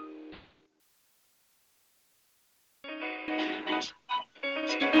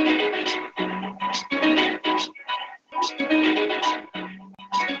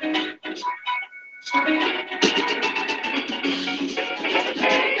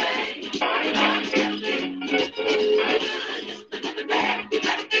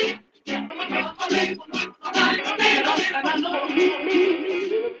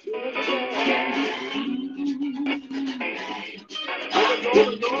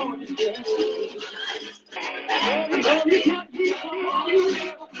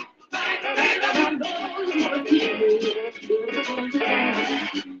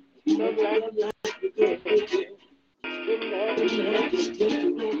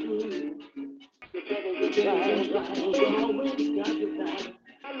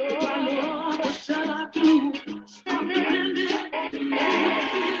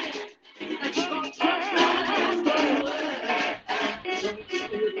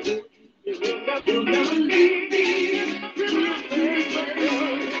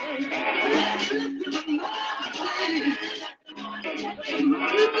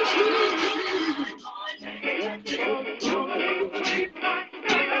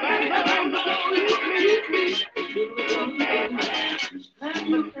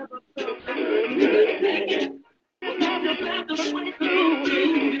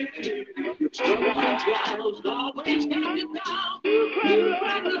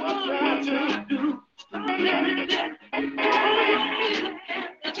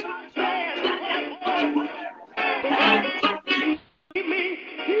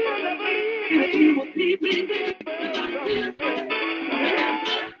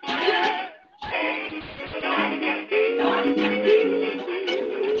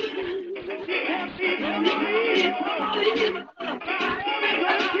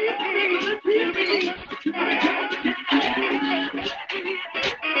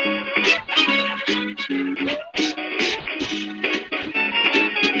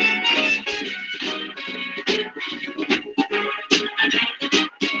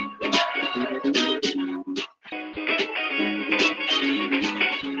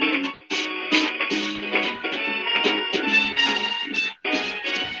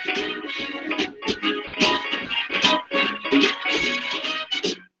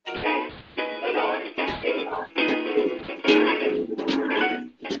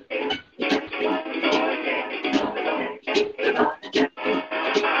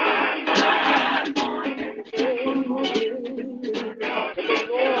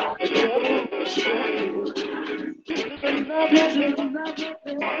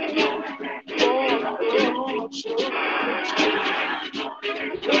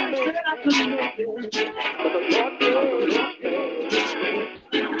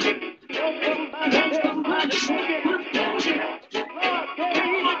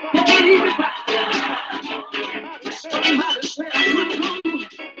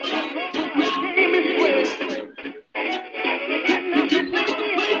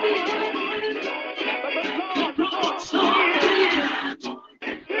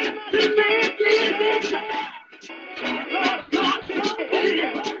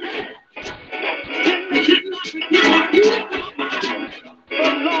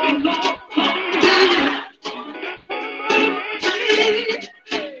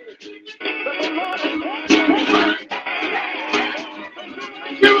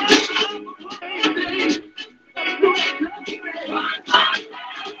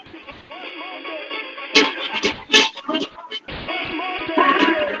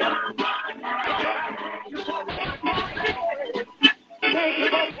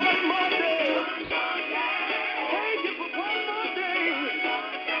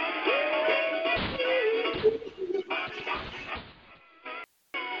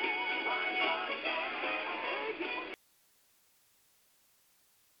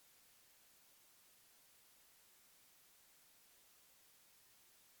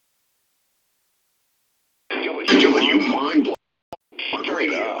 You mind blowing.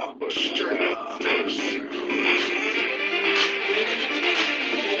 Straight up. Straight up.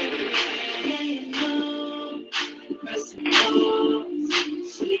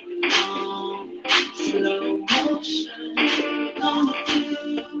 Slow motion,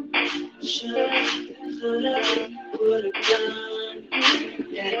 should have, would have done.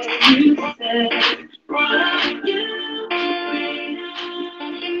 That you said, what are you afraid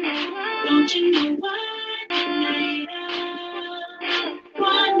of? Don't you know what I'm made of?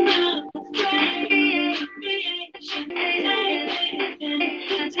 One of great creation,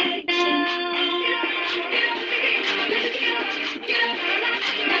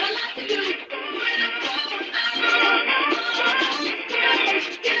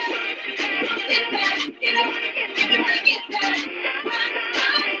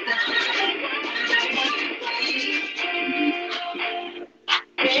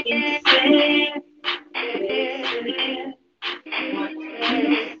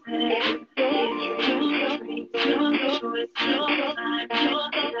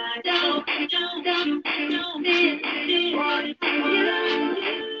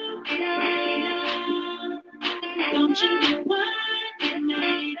 Productions.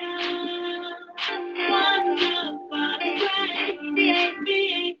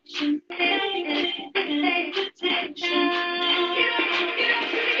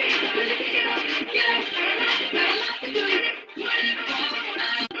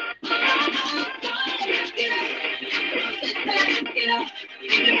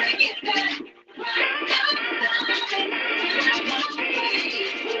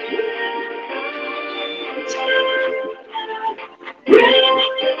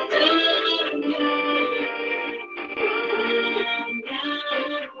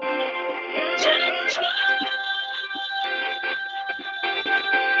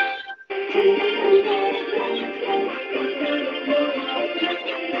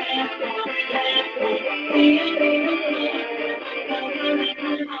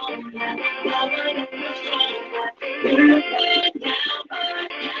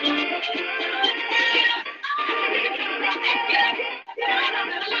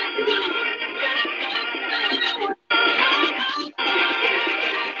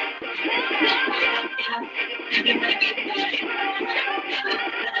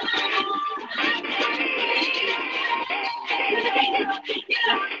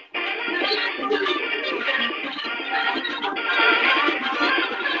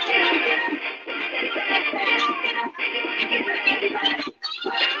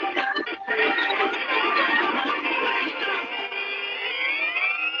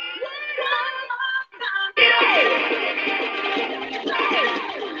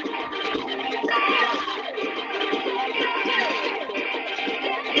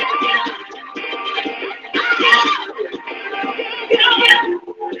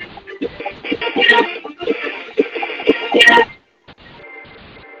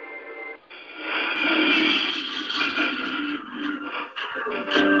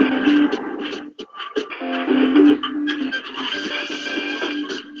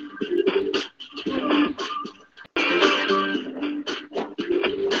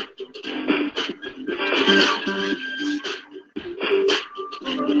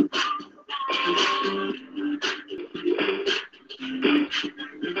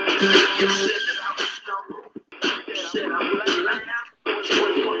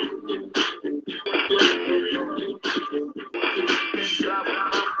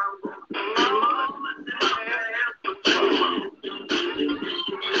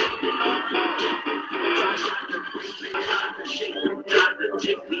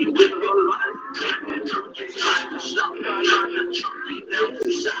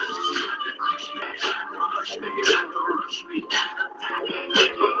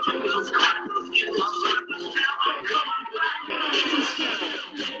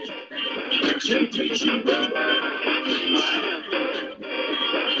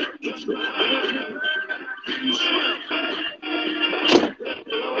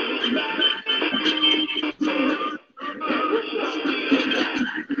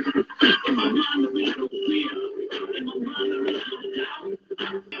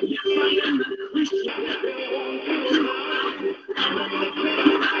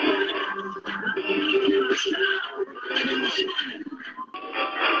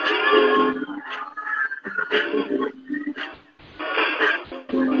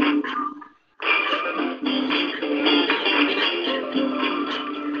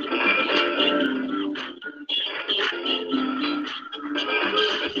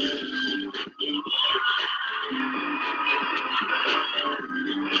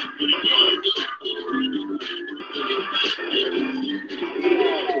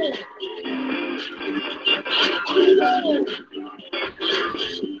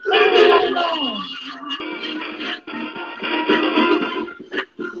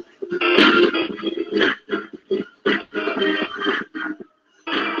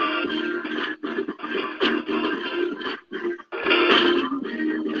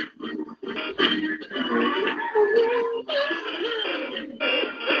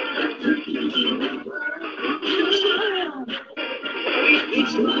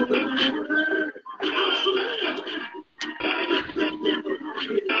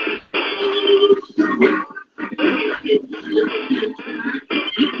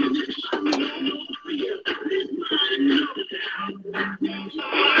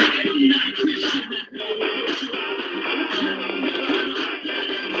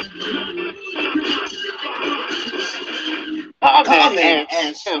 Comment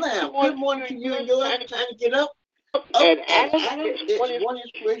and slam. Good morning to you and yours. Time to get up. And Adam, it's one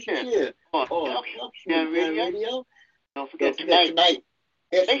inspiration here. Oh, radio. Don't forget tonight.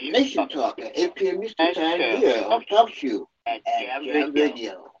 It's Nation Talk at 8 p.m. Eastern Time here on Talk Show at Jam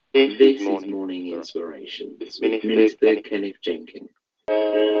Radio. This is Morning Inspiration with Minister Kenneth Jenkins.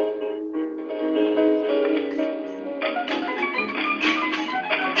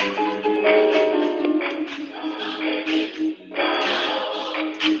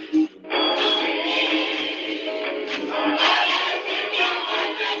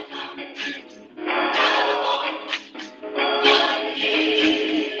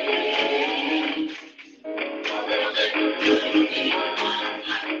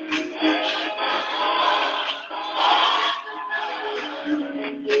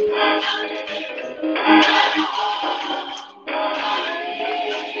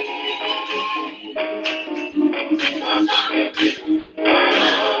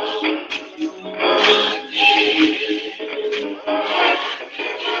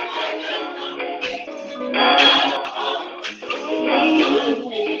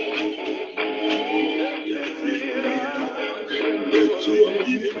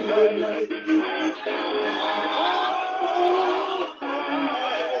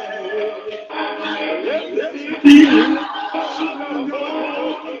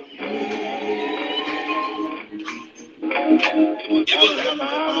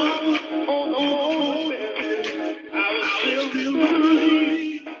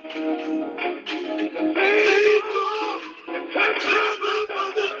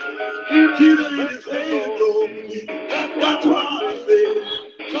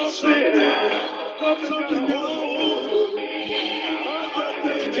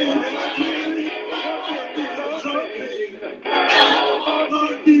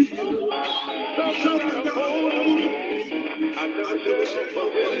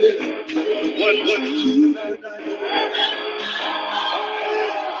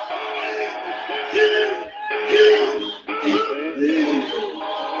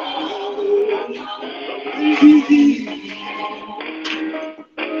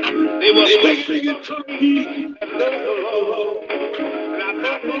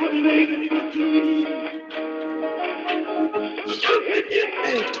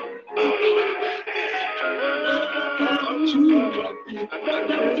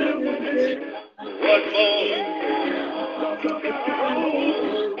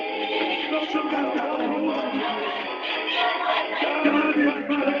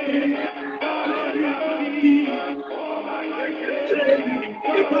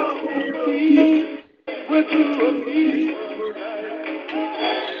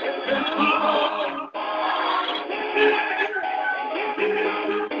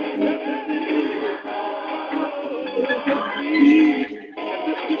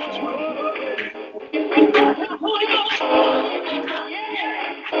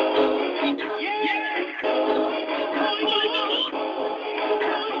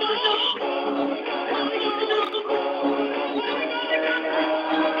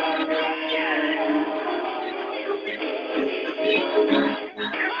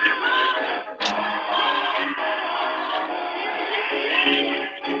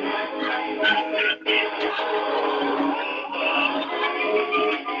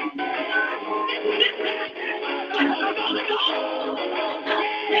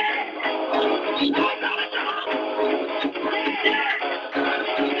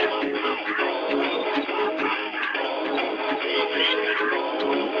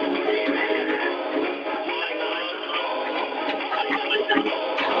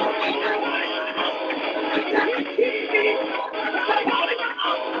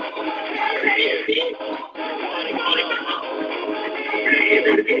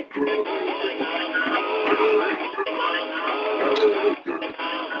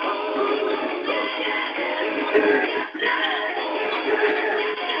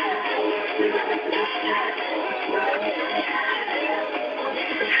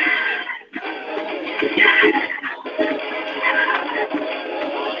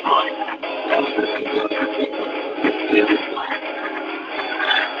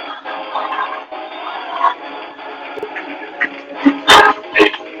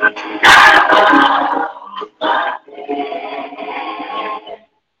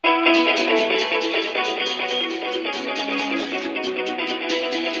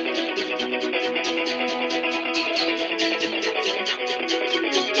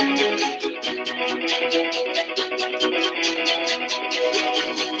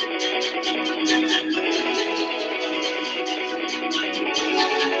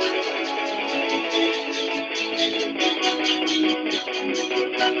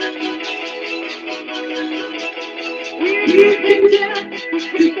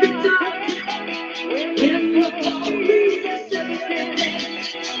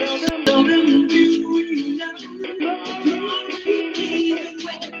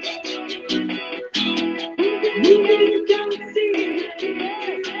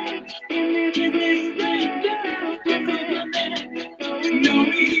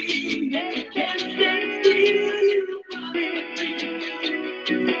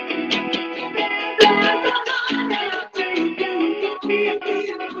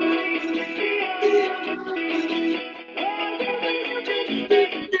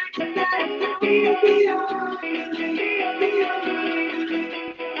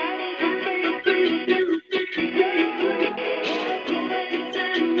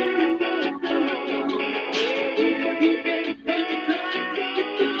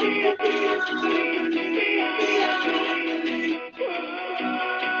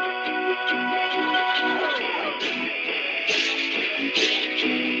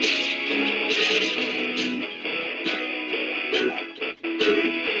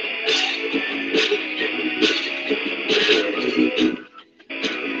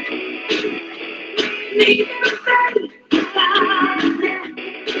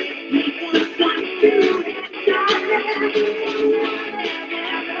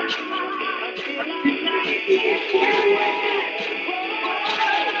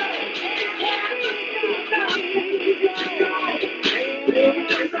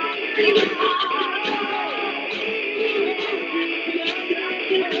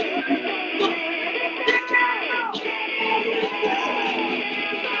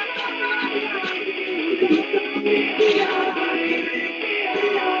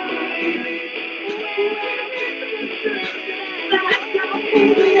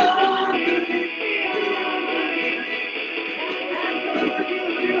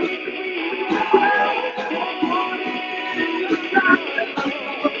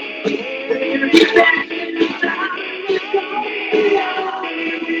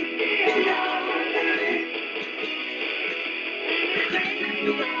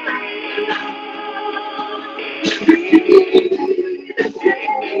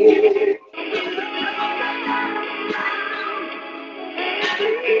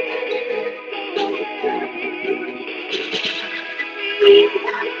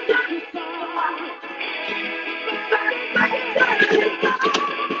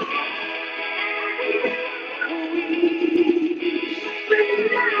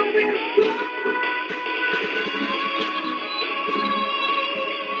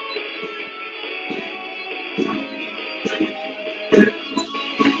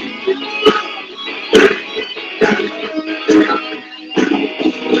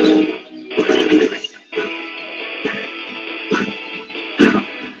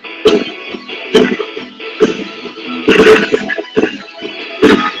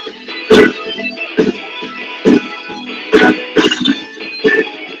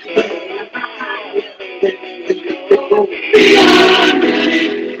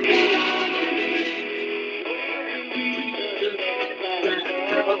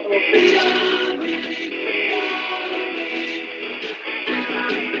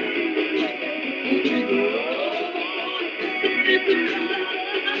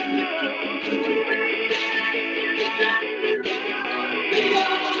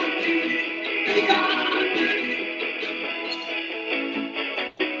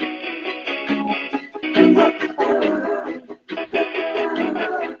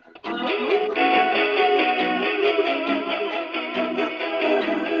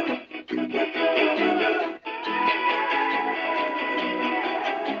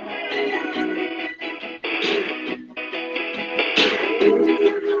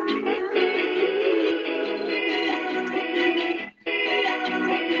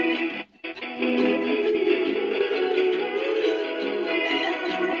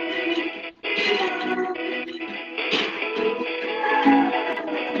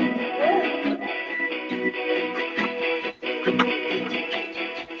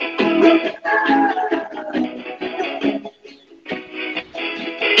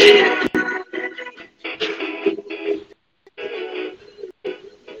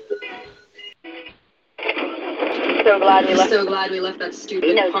 So glad we left that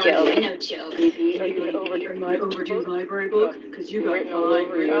stupid party. No joke. Are you going to overturn my overdue library book? Because you got mine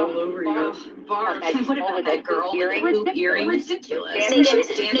written all over you. Barb, what about that girl with the hoop earring? Ridiculous. Standing She was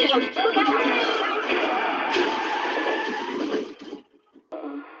standing in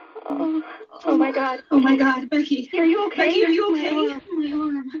Oh my God. Oh my God, Becky. Are you okay? Becky, are you okay? My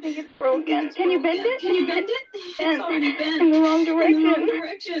arm. I think it's broken. Can you bend it? Can you bend it? It's already bent. In the wrong direction.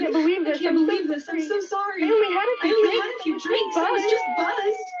 I can't believe this. I'm so sorry. I only had a few drinks. I was just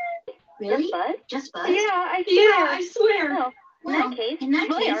buzzed. Really? Just buzzed? Yeah, I swear. Oh, In that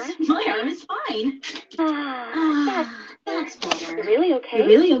case, my arm is fine. That's better. You're really okay? You're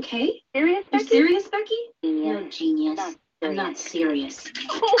really okay? Serious, You're Becky? serious, Becky? You're Genius. I'm not serious.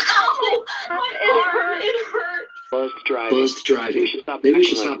 Oh, Ow! My arm! It hurts. Buzzed driving. Maybe we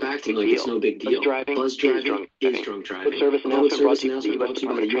should stop acting like it's no big deal. Buzzed driving is drunk driving. Service announcement brought to you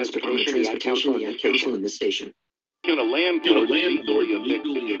by the U.S. Department of Transportation and the Ad Council in this station. Can a landlord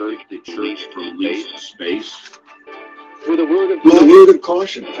legally evict the church from leased space? With a word of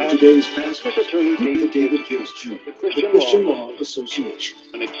caution for today's pastor, David Gibbs Jr., the Christian Law Association.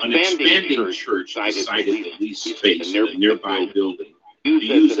 An expanding church decided to lease space in a nearby building to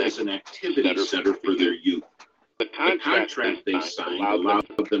use as an activity center for their youth. The contract they signed allowed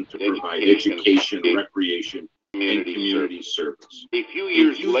them to provide education, recreation, and community service. A few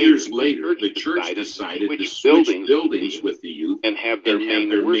years later, the church decided to switch buildings with the youth and have their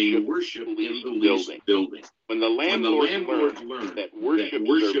main worship in the leased building. When the landlord learned that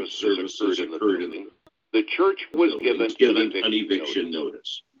worship services occurred in the church was given an eviction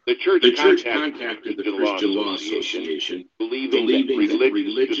notice. The church contacted the Christian Law Association, believing that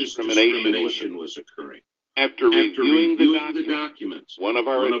religious discrimination was occurring. After reviewing the documents, one of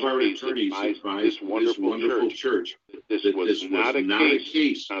our attorneys advised this wonderful church that this was not a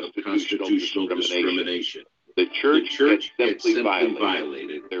case of constitutional discrimination. The church had simply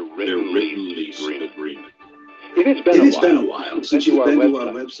violated their written lease agreement. It's been a while since you've been to our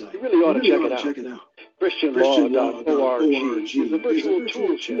website. You really ought to check it out. ChristianLaw.org is a virtual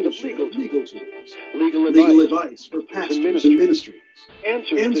toolkit of legal tools, legal advice for pastors and ministries,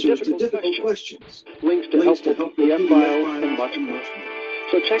 answers to difficult questions, links to help the F-files, and much more.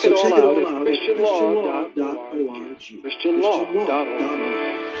 So check it all out at ChristianLaw.org.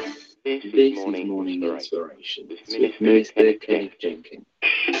 ChristianLaw.org. This is Morning Inspiration with Minister Kenneth Jenkins.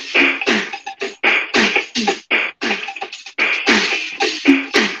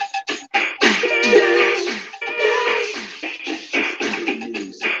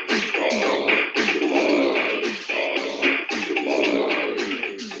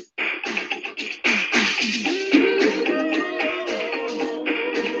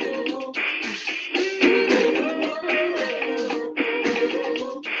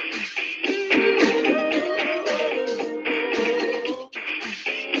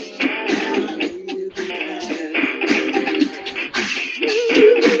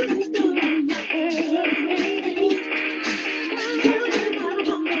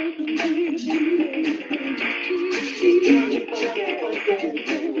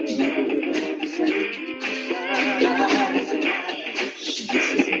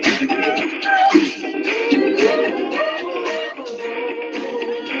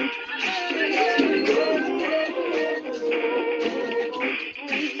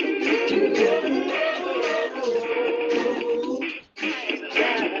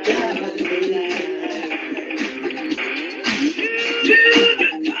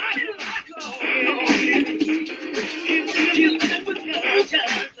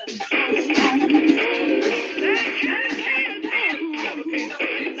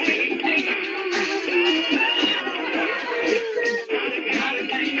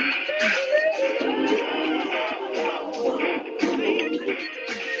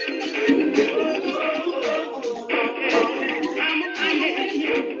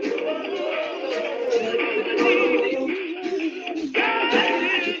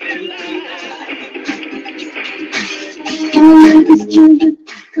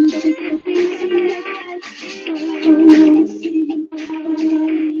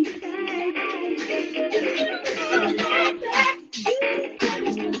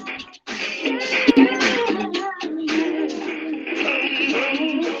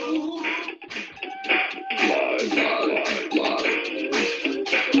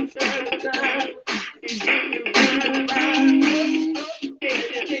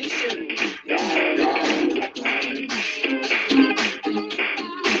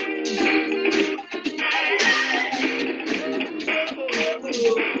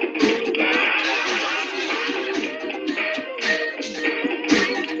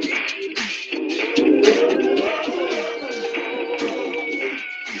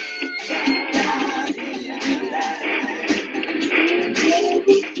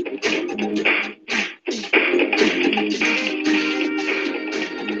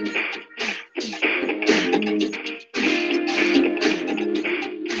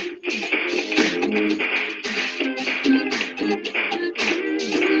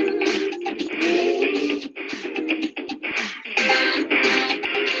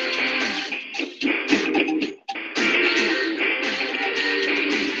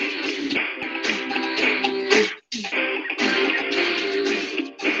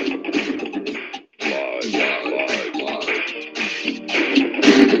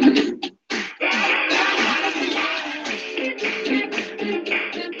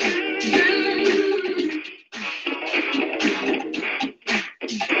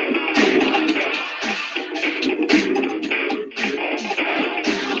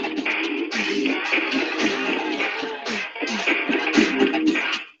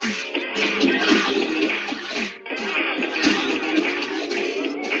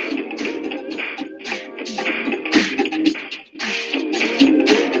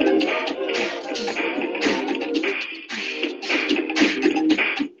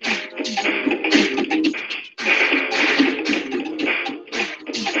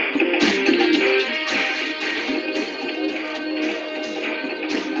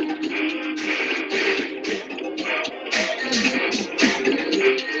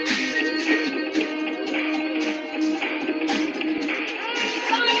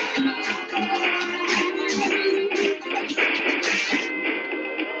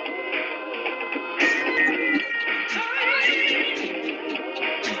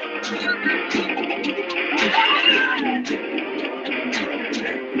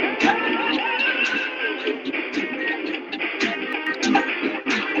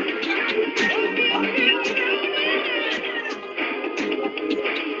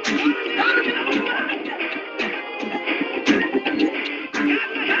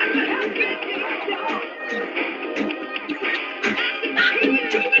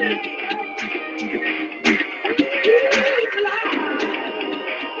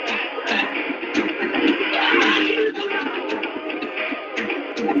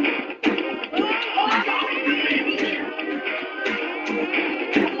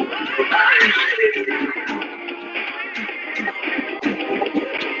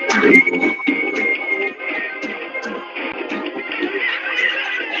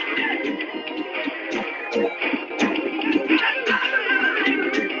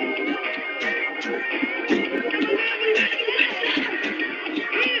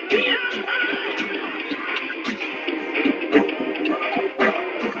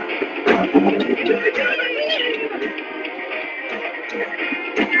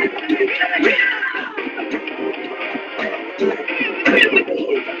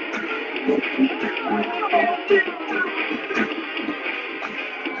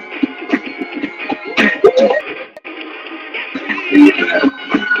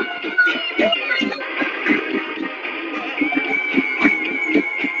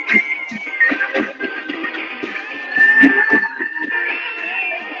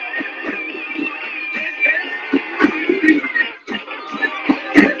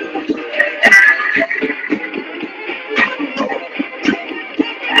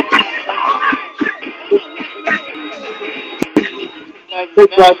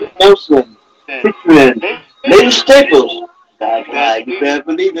 Nelson, featuring Lady Staples. That's right, you better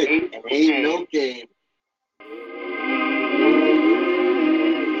believe it. It ain't no game.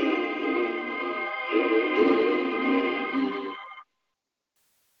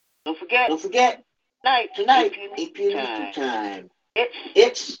 Don't forget, tonight, 8 p.m. Eastern Time.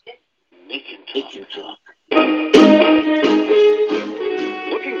 It's Nation Talk.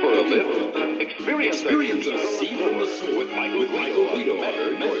 Looking for a lift? Experience a sea from the soul with Michael Guido of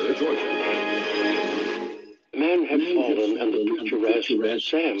Georgia. Man had fallen, and the preacher asked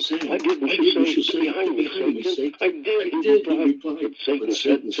Sam, why didn't you say, behind me, Satan? I did, he replied. But Satan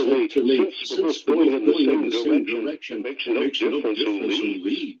said to me, since we're going in the same direction, makes no difference who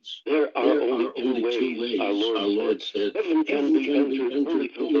leads. There are only two ways, our Lord said. Heaven can be entered only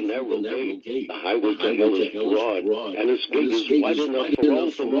through the narrow gate. The highway to hell is broad, and its gate is wide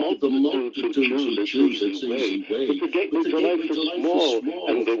enough for all the multitude to choose its easy way. But the gate to life is small,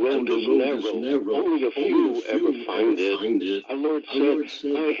 and the road is narrow. Only a few ever find it. Our Lord said,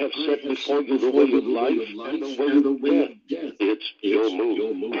 I have set before you the way of life and the way of death. It's your move.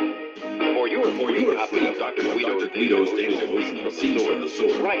 For your copy of Dr. Guido's Daily Devotional Seeds from the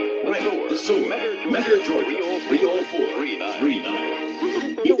Source. Right. The Source. Metro, Georgia,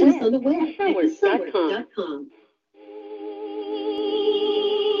 30439. This is on the web. Source.com.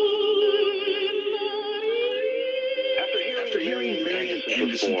 After hearing Marian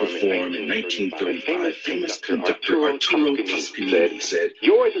Anderson perform in 1935, famous conductor Arturo Toscanini said,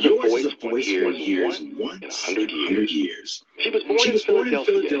 Yours is a voice one hears once in 100 years. She was born in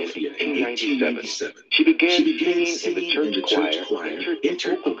Philadelphia in 1897. She began singing in the church choir,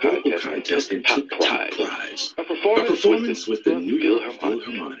 entered a vocal contest, and took top prize. Her performance with the New York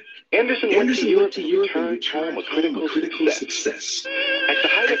Philharmonic. Anderson went to Europe and returned home a critical success. At the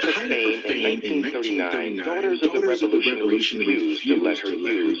height of her fame in 1939, Daughters of the Revolution refused to let her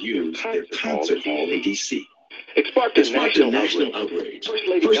use their concert hall in D.C. It sparked a national outrage. First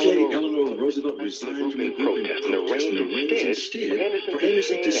Lady Eleanor Roosevelt resigned from the group in protest and arranged instead for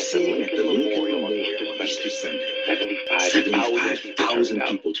Anderson to sing at the Lincoln Memorial on Easter Sunday. 75,000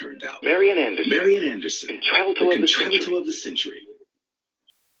 people turned out. Marian Anderson, the contralto of the century.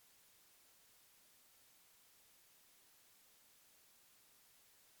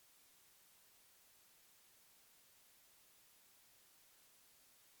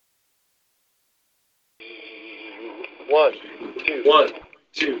 One,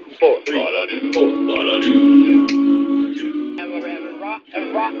 two, four.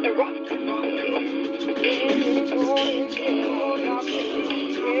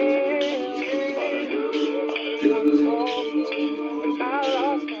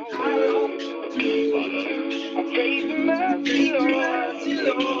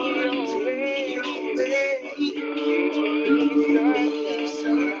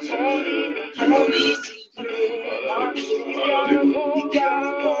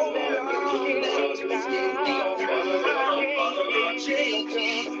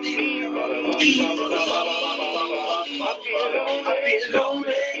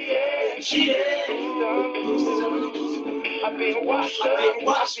 I've been washed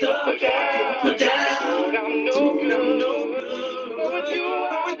up, put down. I'm no good. But with you,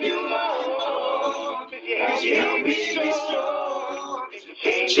 Lord, you help me strong.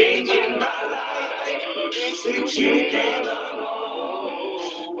 Changing my life since you came along.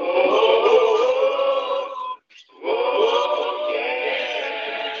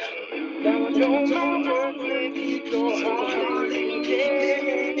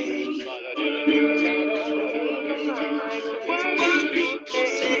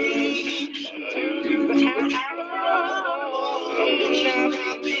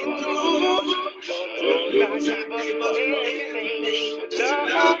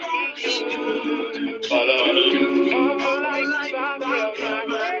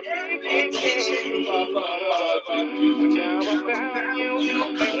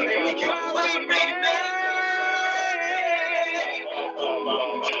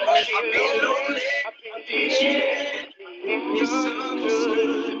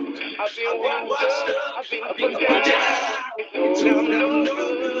 I've been washed up, I've been put down, so now I'm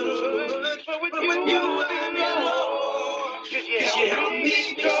no good. But with you, I've been alone. 'Cause you help me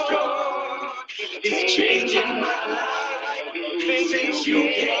be strong. It's changing my life since you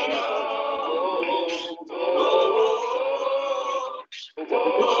came home.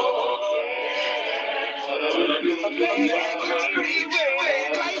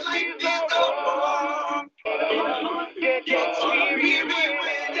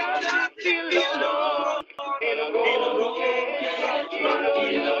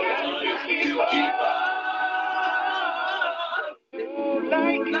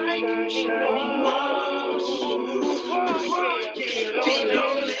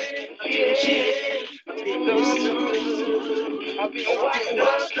 I've been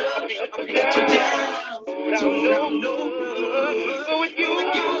washed up, I've been down, but I'm no good. But with you,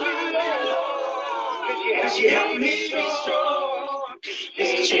 cause you help me be strong.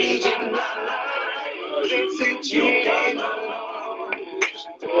 It's changing my life since you came along.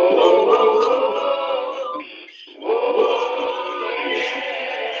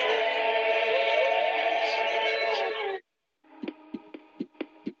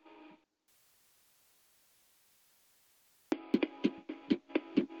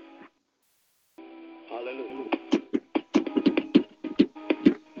 Hallelujah.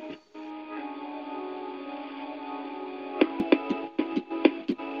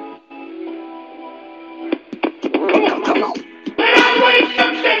 Come on. When I wake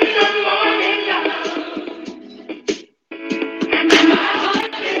up in the morning, and my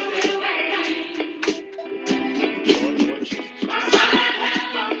heart fills with pain, my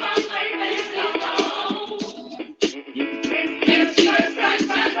hand on my face is alone. It's just like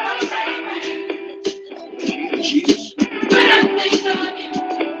my Jesus. When I think of you,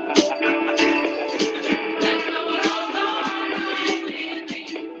 that's not what all my life is.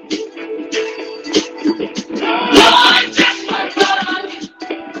 Lord, just like God,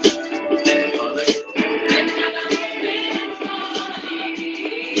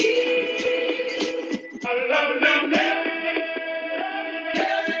 I love you,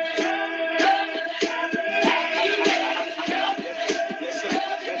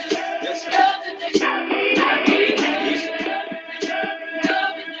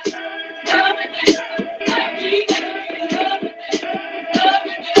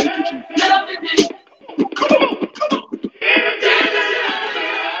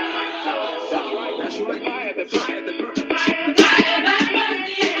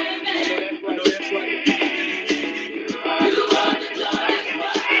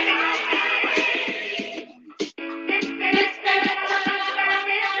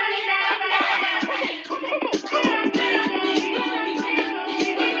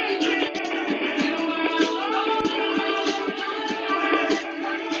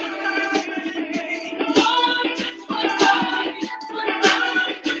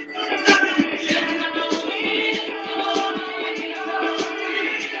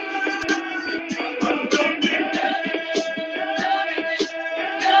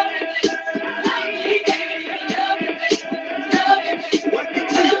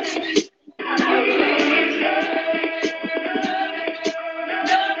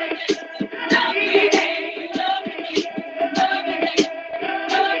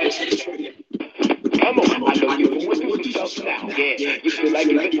 Come on, I know you're going through some stuff now. Yeah, you feel like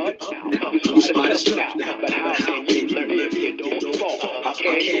you've been up now. You try to stop now, but how can you learn if you don't fall? How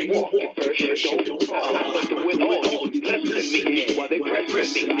can you walk if first you don't fall? But with all you listen to me, while they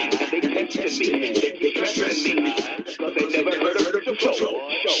pressing me, and they testing me, they be stressing me, cause they never heard of the flow.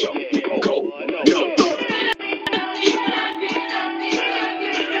 Go.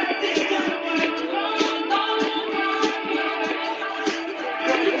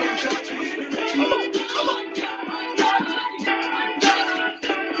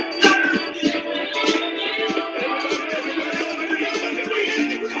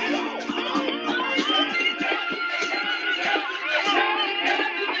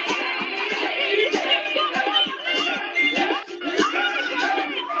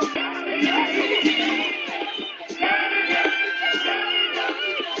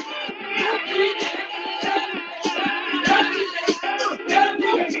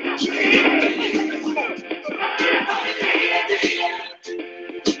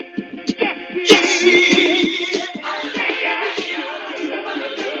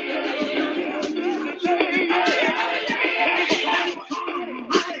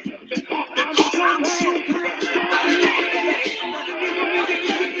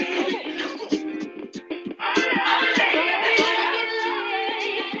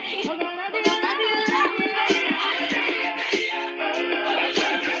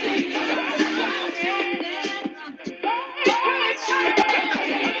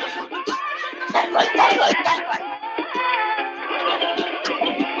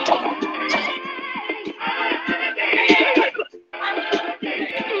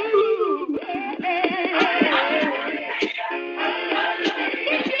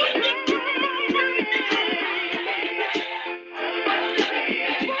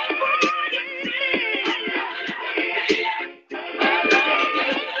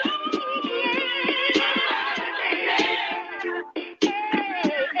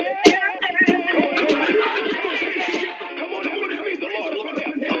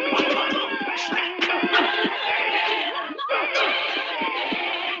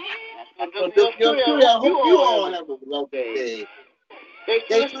 yours truly. I hope you all have a lovely day.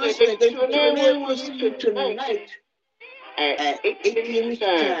 Thanks for listening. Thanks for tuning in. We'll see you tonight at 8 p.m. Eastern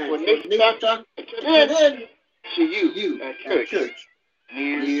Time for next talk. Until then, see you at church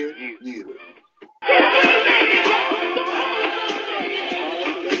near you.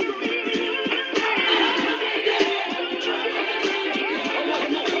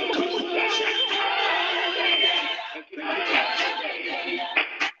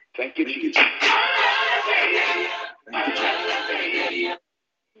 Thank you, Jesus.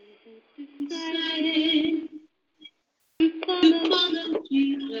 Follow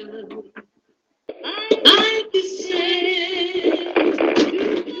Jesus. I decided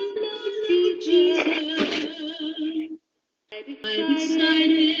to Jesus. I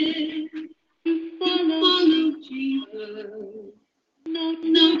decided to follow Jesus. No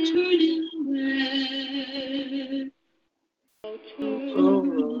turning back. No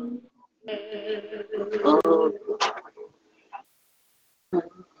turning back.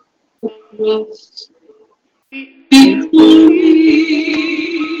 Cross before me.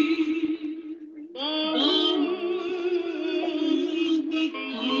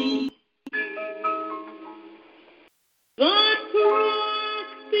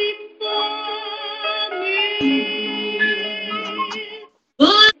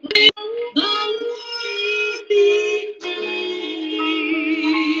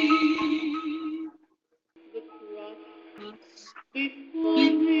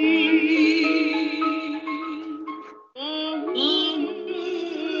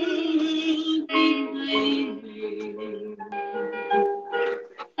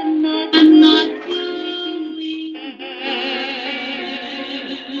 I'm not going back.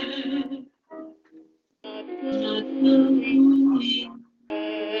 Not going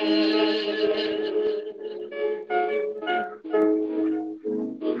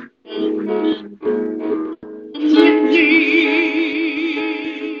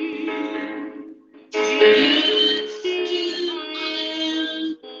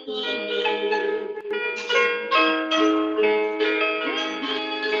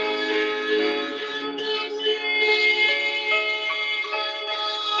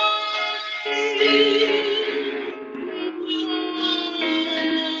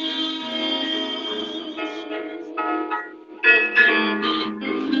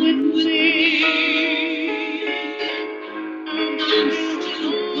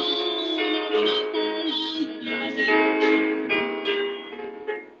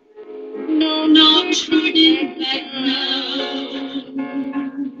No turning back now.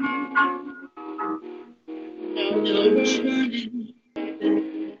 No turning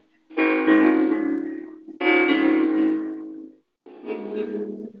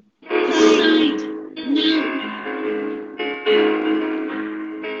aside now.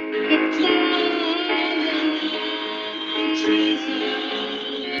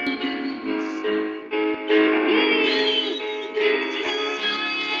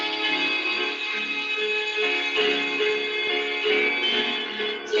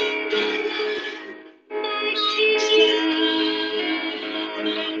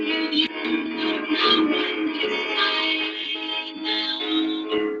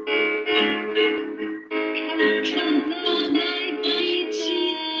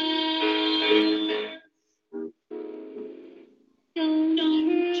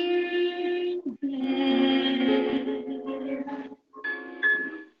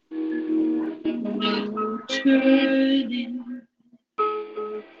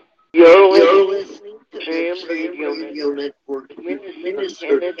 You're listening to the Jam Radio Network,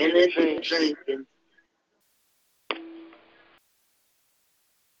 Minister Kenneth Jenkins.